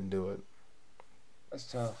just couldn't do it. That's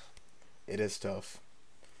tough. It is tough.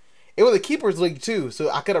 It was a keepers league too, so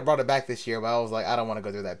I could have brought it back this year, but I was like, I don't want to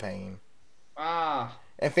go through that pain.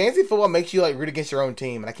 And fantasy football makes you like root against your own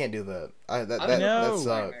team, and I can't do that. That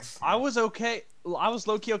sucks. I was okay. I was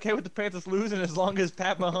low key okay with the Panthers losing as long as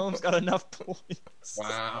Pat Mahomes got enough points.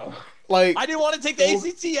 Wow. Like, I didn't want to take the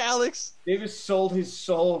ACT, Alex. Davis sold his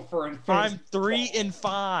soul for an. I'm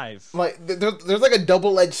 3-5. Like, there's like a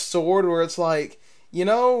double-edged sword where it's like, you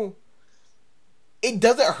know, it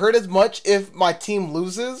doesn't hurt as much if my team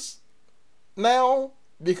loses now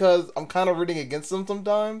because I'm kind of rooting against them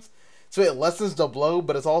sometimes. So it lessens the blow,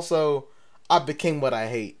 but it's also I became what I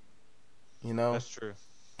hate. You know? That's true.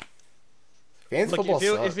 Fantasy football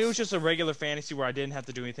sucks. If it was just a regular fantasy where I didn't have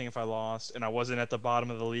to do anything if I lost and I wasn't at the bottom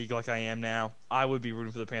of the league like I am now, I would be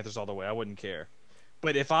rooting for the Panthers all the way. I wouldn't care.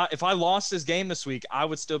 But if I lost this game this week, I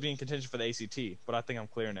would still be in contention for the ACT. But I think I'm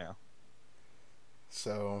clear now.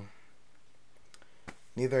 So,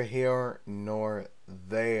 neither here nor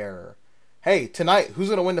there. Hey, tonight, who's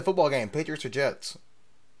going to win the football game? Patriots or Jets?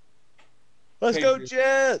 Let's go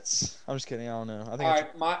Jets! I'm just kidding. I don't know. I think. All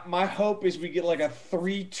right, my hope is we get like a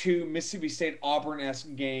 3-2 Mississippi State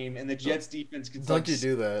Auburn-esque game, and the Jets defense gets. Don't you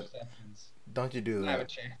do that? Don't you do that? I have a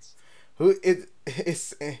chance.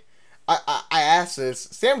 I asked this.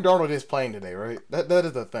 Sam Darnold is playing today, right? That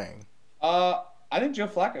is the thing. I think Joe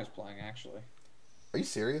Flacco's playing actually. Are you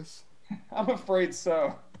serious? I'm afraid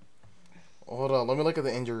so. Hold on, let me look at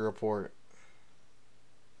the injury report.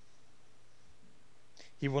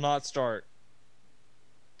 He will not start.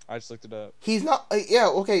 I just looked it up. He's not. Yeah,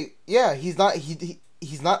 okay. Yeah, he's not.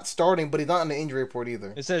 He's not starting, but he's not on the injury report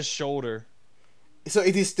either. It says shoulder. So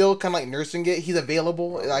is he still kind of like nursing it? He's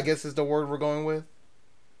available, I guess is the word we're going with.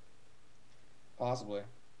 Possibly.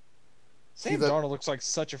 Sam Darnold looks like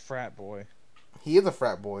such a frat boy. He is a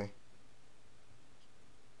frat boy.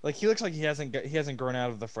 Like he looks like he hasn't grown out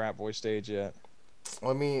of the frat boy stage yet.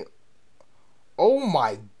 Let me. Oh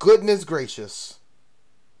my goodness gracious!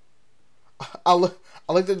 I looked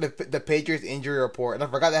at the Patriots injury report and I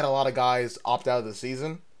forgot they had a lot of guys opt out of the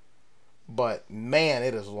season. But man,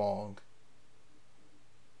 it is long.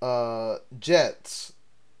 Jets.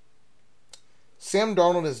 Sam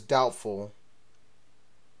Darnold is doubtful.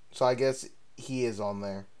 So I guess he is on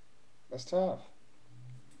there. That's tough.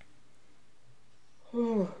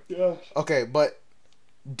 Oh, gosh. Okay, but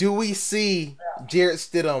do we see Jarrett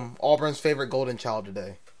Stidham, Auburn's favorite golden child,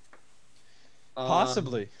 today?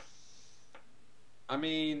 Possibly. I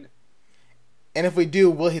mean, and if we do,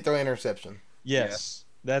 will he throw an interception? Yes.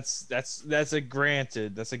 That's a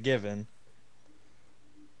granted. That's a given.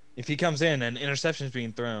 If he comes in and interception is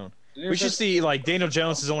being thrown. We should see, like, Daniel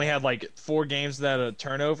Jones has only had, like, 4 games without a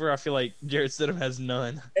turnover. I feel like Jarrett Stidham has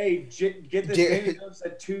none. Hey, get this. Daniel Jones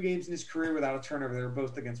had 2 games in his career without a turnover. They were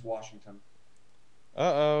both against Washington.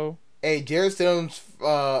 Uh-oh. Hey, Jarrett Stidham's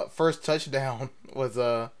first touchdown was,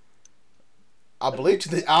 I believe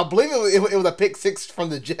it was a pick 6 from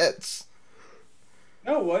the Jets.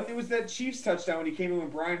 No, what? It was that Chiefs touchdown when he came in when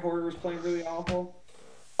Brian Hoyer was playing really awful.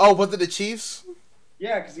 Oh, was it the Chiefs?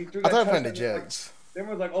 Yeah, because he threw that I thought touchdown. it was the Jets.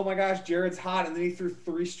 Everyone was like, oh my gosh, Jared's hot, and then he threw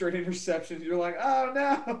 3 straight interceptions. You're like, oh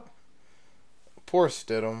no. Poor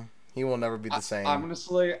Stidham. He will never be the same.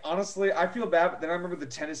 Honestly, I feel bad, but then I remember the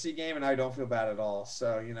Tennessee game, and I don't feel bad at all.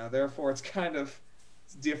 So, therefore it's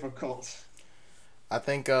difficult. I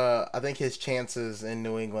think his chances in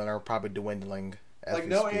New England are probably dwindling. Like,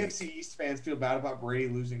 no AFC East fans feel bad about Brady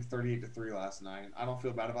losing 38-3 last night. I don't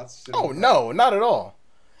feel bad about it. Oh, no, not at all.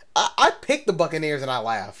 I picked the Buccaneers and I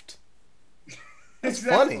laughed. That's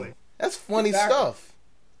funny. That's funny stuff.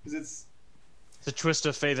 Because it's a twist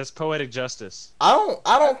of fate. That's poetic justice. I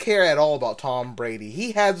don't care at all about Tom Brady.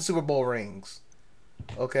 He has the Super Bowl rings.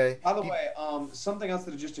 Okay. By the way, something else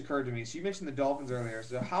that just occurred to me. So you mentioned the Dolphins earlier.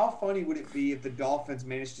 So how funny would it be if the Dolphins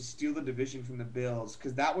managed to steal the division from the Bills?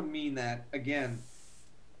 Because that would mean that, again,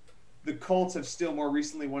 the Colts have still more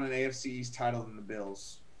recently won an AFC East title than the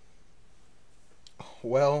Bills.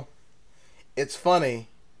 Well, it's funny,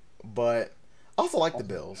 but I also like the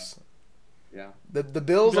Bills. Yeah. The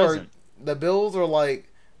Bills are like,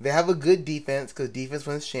 they have a good defense because defense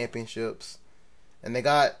wins championships, and they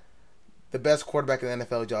got the best quarterback in the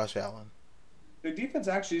NFL, Josh Allen. Their defense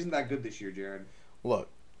actually isn't that good this year, Jared. Look,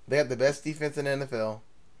 they have the best defense in the NFL.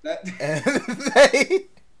 That And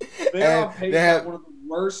they are on pace to have have one of the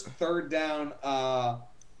worst third down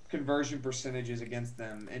conversion percentages against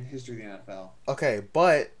them in history of the NFL. okay,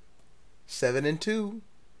 but 7-2.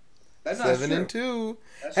 That's not 7-2. true.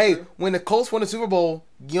 That's Hey, true. when the Colts won the Super Bowl,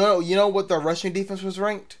 you know what the rushing defense was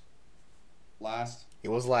ranked? Last. It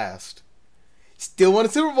was last. Still won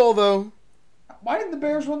the Super Bowl though. Why didn't the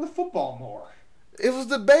Bears run the football more? It was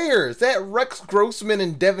the Bears. That Rex Grossman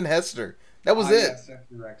and Devin Hester. That was it. Yeah,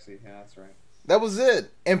 Sexy Rexy. Yeah, that's right. That was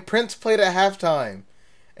it. And Prince played at halftime.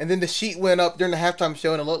 And then the sheet went up during the halftime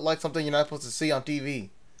show and it looked like something you're not supposed to see on TV.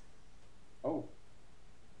 Oh.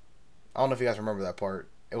 I don't know if you guys remember that part.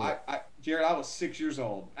 It was, Jared, I was 6 years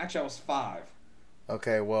old. Actually, I was 5.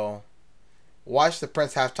 okay, well, watch the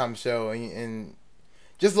Prince halftime show and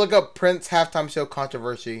just look up Prince halftime show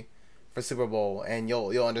controversy for Super Bowl and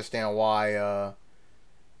you'll understand why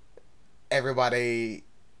everybody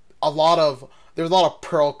there's a lot of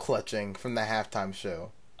pearl clutching from the halftime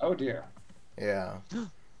show. Oh dear. Yeah.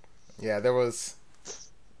 Yeah, there was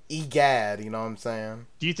egad, you know what I'm saying?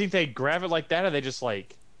 Do you think they grab it like that, or they just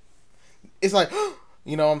like? It's like,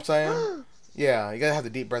 you know what I'm saying? Yeah, you gotta have the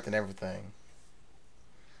deep breath and everything.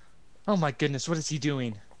 Oh my goodness, what is he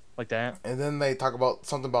doing? Like that? And then they talk about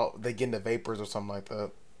something about they get into vapors or something like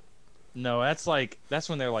that. No, that's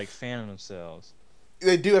when they're like fanning themselves.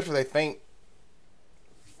 They do after they faint.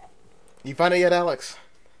 You find it yet, Alex?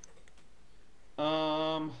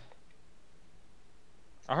 I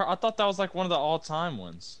thought that was like one of the all-time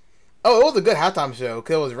ones. Oh, it was a good halftime show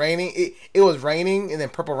because it was raining. It was raining, and then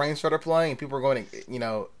Purple Rain started playing, and people were going,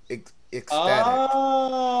 ecstatic.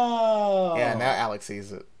 Oh. Yeah, now Alex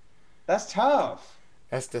sees it. That's tough.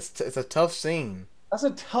 It's a tough scene. That's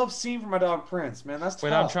a tough scene for my dog Prince, man. That's tough.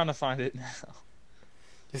 Wait, I'm trying to find it now.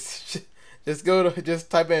 Just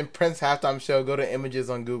type in Prince halftime show. Go to images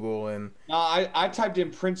on Google and. No, I typed in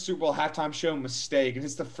Prince Super Bowl halftime show mistake, and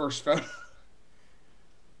it's the first photo.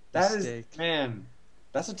 Mistake. Man,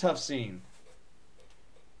 that's a tough scene.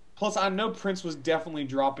 Plus, I know Prince was definitely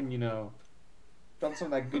dropping some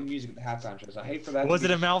of that good music at the halftime shows. I hate for that. Was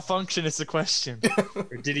it a malfunction? Is the question,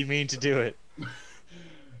 or did he mean to do it?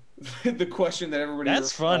 The question that everybody.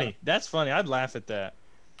 That's funny. That's funny. I'd laugh at that.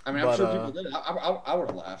 I mean, I'm sure people did. I would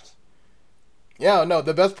have laughed. Yeah, no.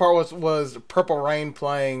 The best part was Purple Rain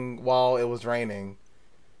playing while it was raining,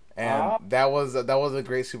 and that was a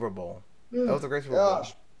great Super Bowl. That was a great Super Bowl.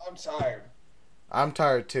 Gosh, I'm tired. I'm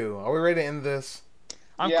tired too. Are we ready to end this?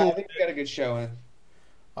 I'm yeah, cool. I think we got a good show in.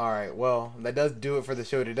 All right. Well, that does do it for the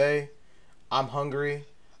show today. I'm hungry.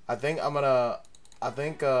 I think I'm gonna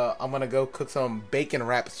go cook some bacon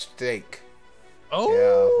wrapped steak. Oh.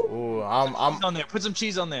 Yeah. Ooh. I'm on there. Put some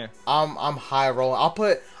cheese on there. I'm high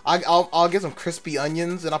rolling. I'll get some crispy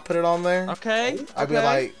onions and I'll put it on there. Okay. I'll be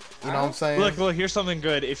like, you know what I'm saying? Look. Here's something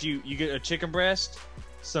good. If you get a chicken breast,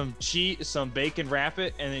 some cheese, some bacon, wrap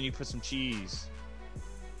it, and then you put some cheese.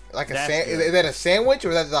 Like That's is that a sandwich or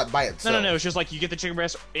is that not by itself? No. It's just like you get the chicken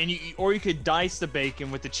breast, and you could dice the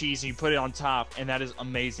bacon with the cheese and you put it on top, and that is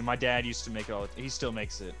amazing. My dad used to make it all. He still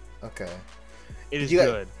makes it. Okay. It is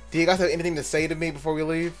good. Do you guys have anything to say to me before we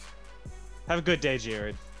leave? Have a good day,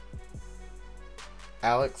 Jared.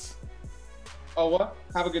 Alex? Oh, what?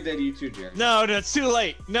 Have a good day to you too, Jared. No, it's too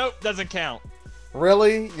late. Nope, doesn't count.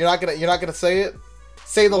 Really? You're not gonna say it?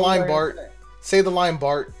 Say the line, Bart. Say the line,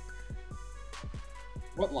 Bart.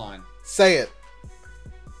 What line? Say it.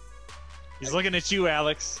 He's looking at you,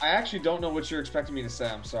 Alex. I actually don't know what you're expecting me to say.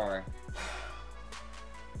 I'm sorry.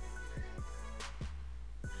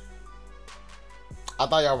 I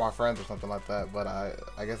thought y'all were my friends or something like that, but I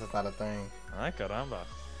guess it's not a thing. Ay, caramba.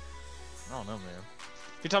 I don't know, man.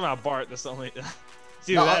 If you're talking about Bart, that's the only. It's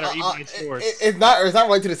either that or eating shorts. It's not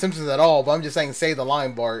related to The Simpsons at all, but I'm just saying say the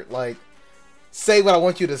line, Bart. Like, say what I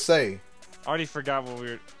want you to say. I already forgot what we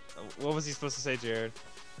were. What was he supposed to say, Jared?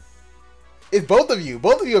 It's both of you.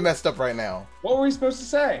 Both of you are messed up right now. What were we supposed to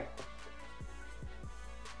say?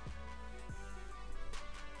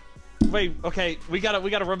 Wait, okay, we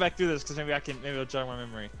gotta run back through this because maybe I'll jog my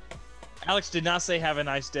memory. Alex did not say have a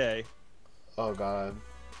nice day. Oh God.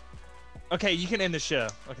 Okay, you can end the show.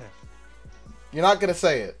 Okay. You're not gonna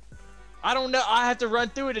say it. I don't know. I have to run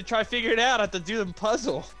through it to try to figure it out. I have to do the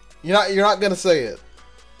puzzle. You're not gonna say it.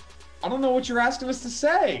 I don't know what you're asking us to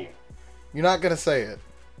say. You're not gonna say it.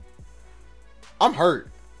 I'm hurt.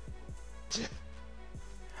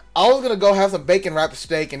 I was gonna go have some bacon wrapped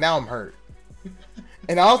steak, and now I'm hurt.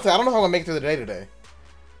 And honestly, I don't know how I'm gonna make it through the day today.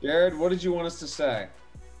 Jared, what did you want us to say?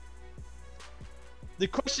 The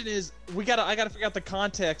question is, I gotta figure out the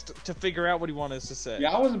context to figure out what he wanted us to say. Yeah,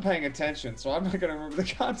 I wasn't paying attention, so I'm not gonna remember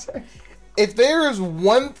the context. If there is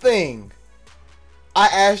one thing I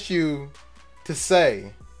asked you to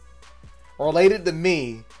say related to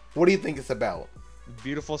me, what do you think it's about?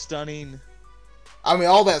 Beautiful, stunning. I mean,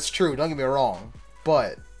 all that's true. Don't get me wrong,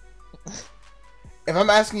 but if I'm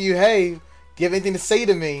asking you, hey, do you have anything to say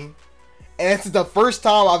to me? And this is the first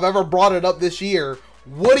time I've ever brought it up this year.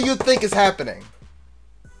 What do you think is happening?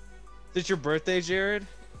 Is it your birthday, Jared?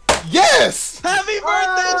 Yes! Happy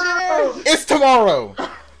birthday, Jared! It's tomorrow.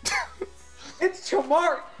 It's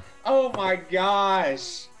tomorrow. Oh my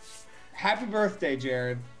gosh! Happy birthday,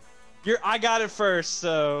 Jared. I got it first,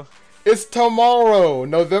 so It's tomorrow,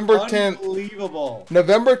 November 10th. Unbelievable.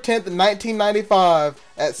 November 10th, 1995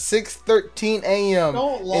 at 6:13 a.m.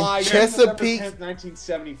 Don't lie. in You're November Chesapeake. 10th,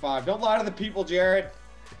 1975. Don't lie to the people, Jared.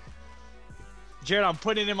 Jared, I'm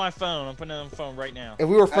putting it in my phone. I'm putting it on my phone right now. If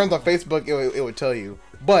we were friends on Facebook, it would tell you.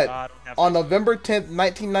 But I don't have on Facebook. November 10th,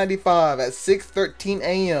 1995 at 6:13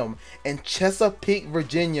 a.m. in Chesapeake,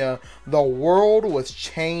 Virginia, the world was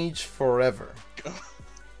changed forever.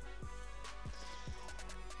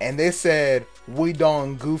 And they said, we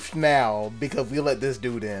done goofed now because we let this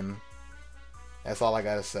dude in. That's all I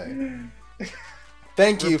gotta say.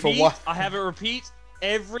 Thank you for watching. I have it repeat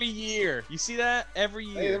every year. You see that? Every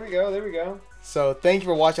year. Hey, there we go. There we go. So thank you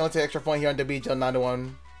for watching. Let's take Extra Point here on WGL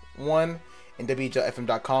 911 and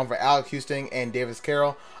WGLFM.com for Alex Houston and Davis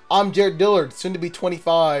Carroll. I'm Jared Dillard, soon to be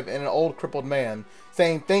 25 and an old crippled man,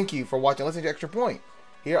 saying thank you for watching. Let's take Extra Point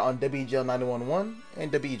here on WGL 911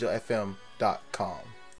 and WGLFM.com.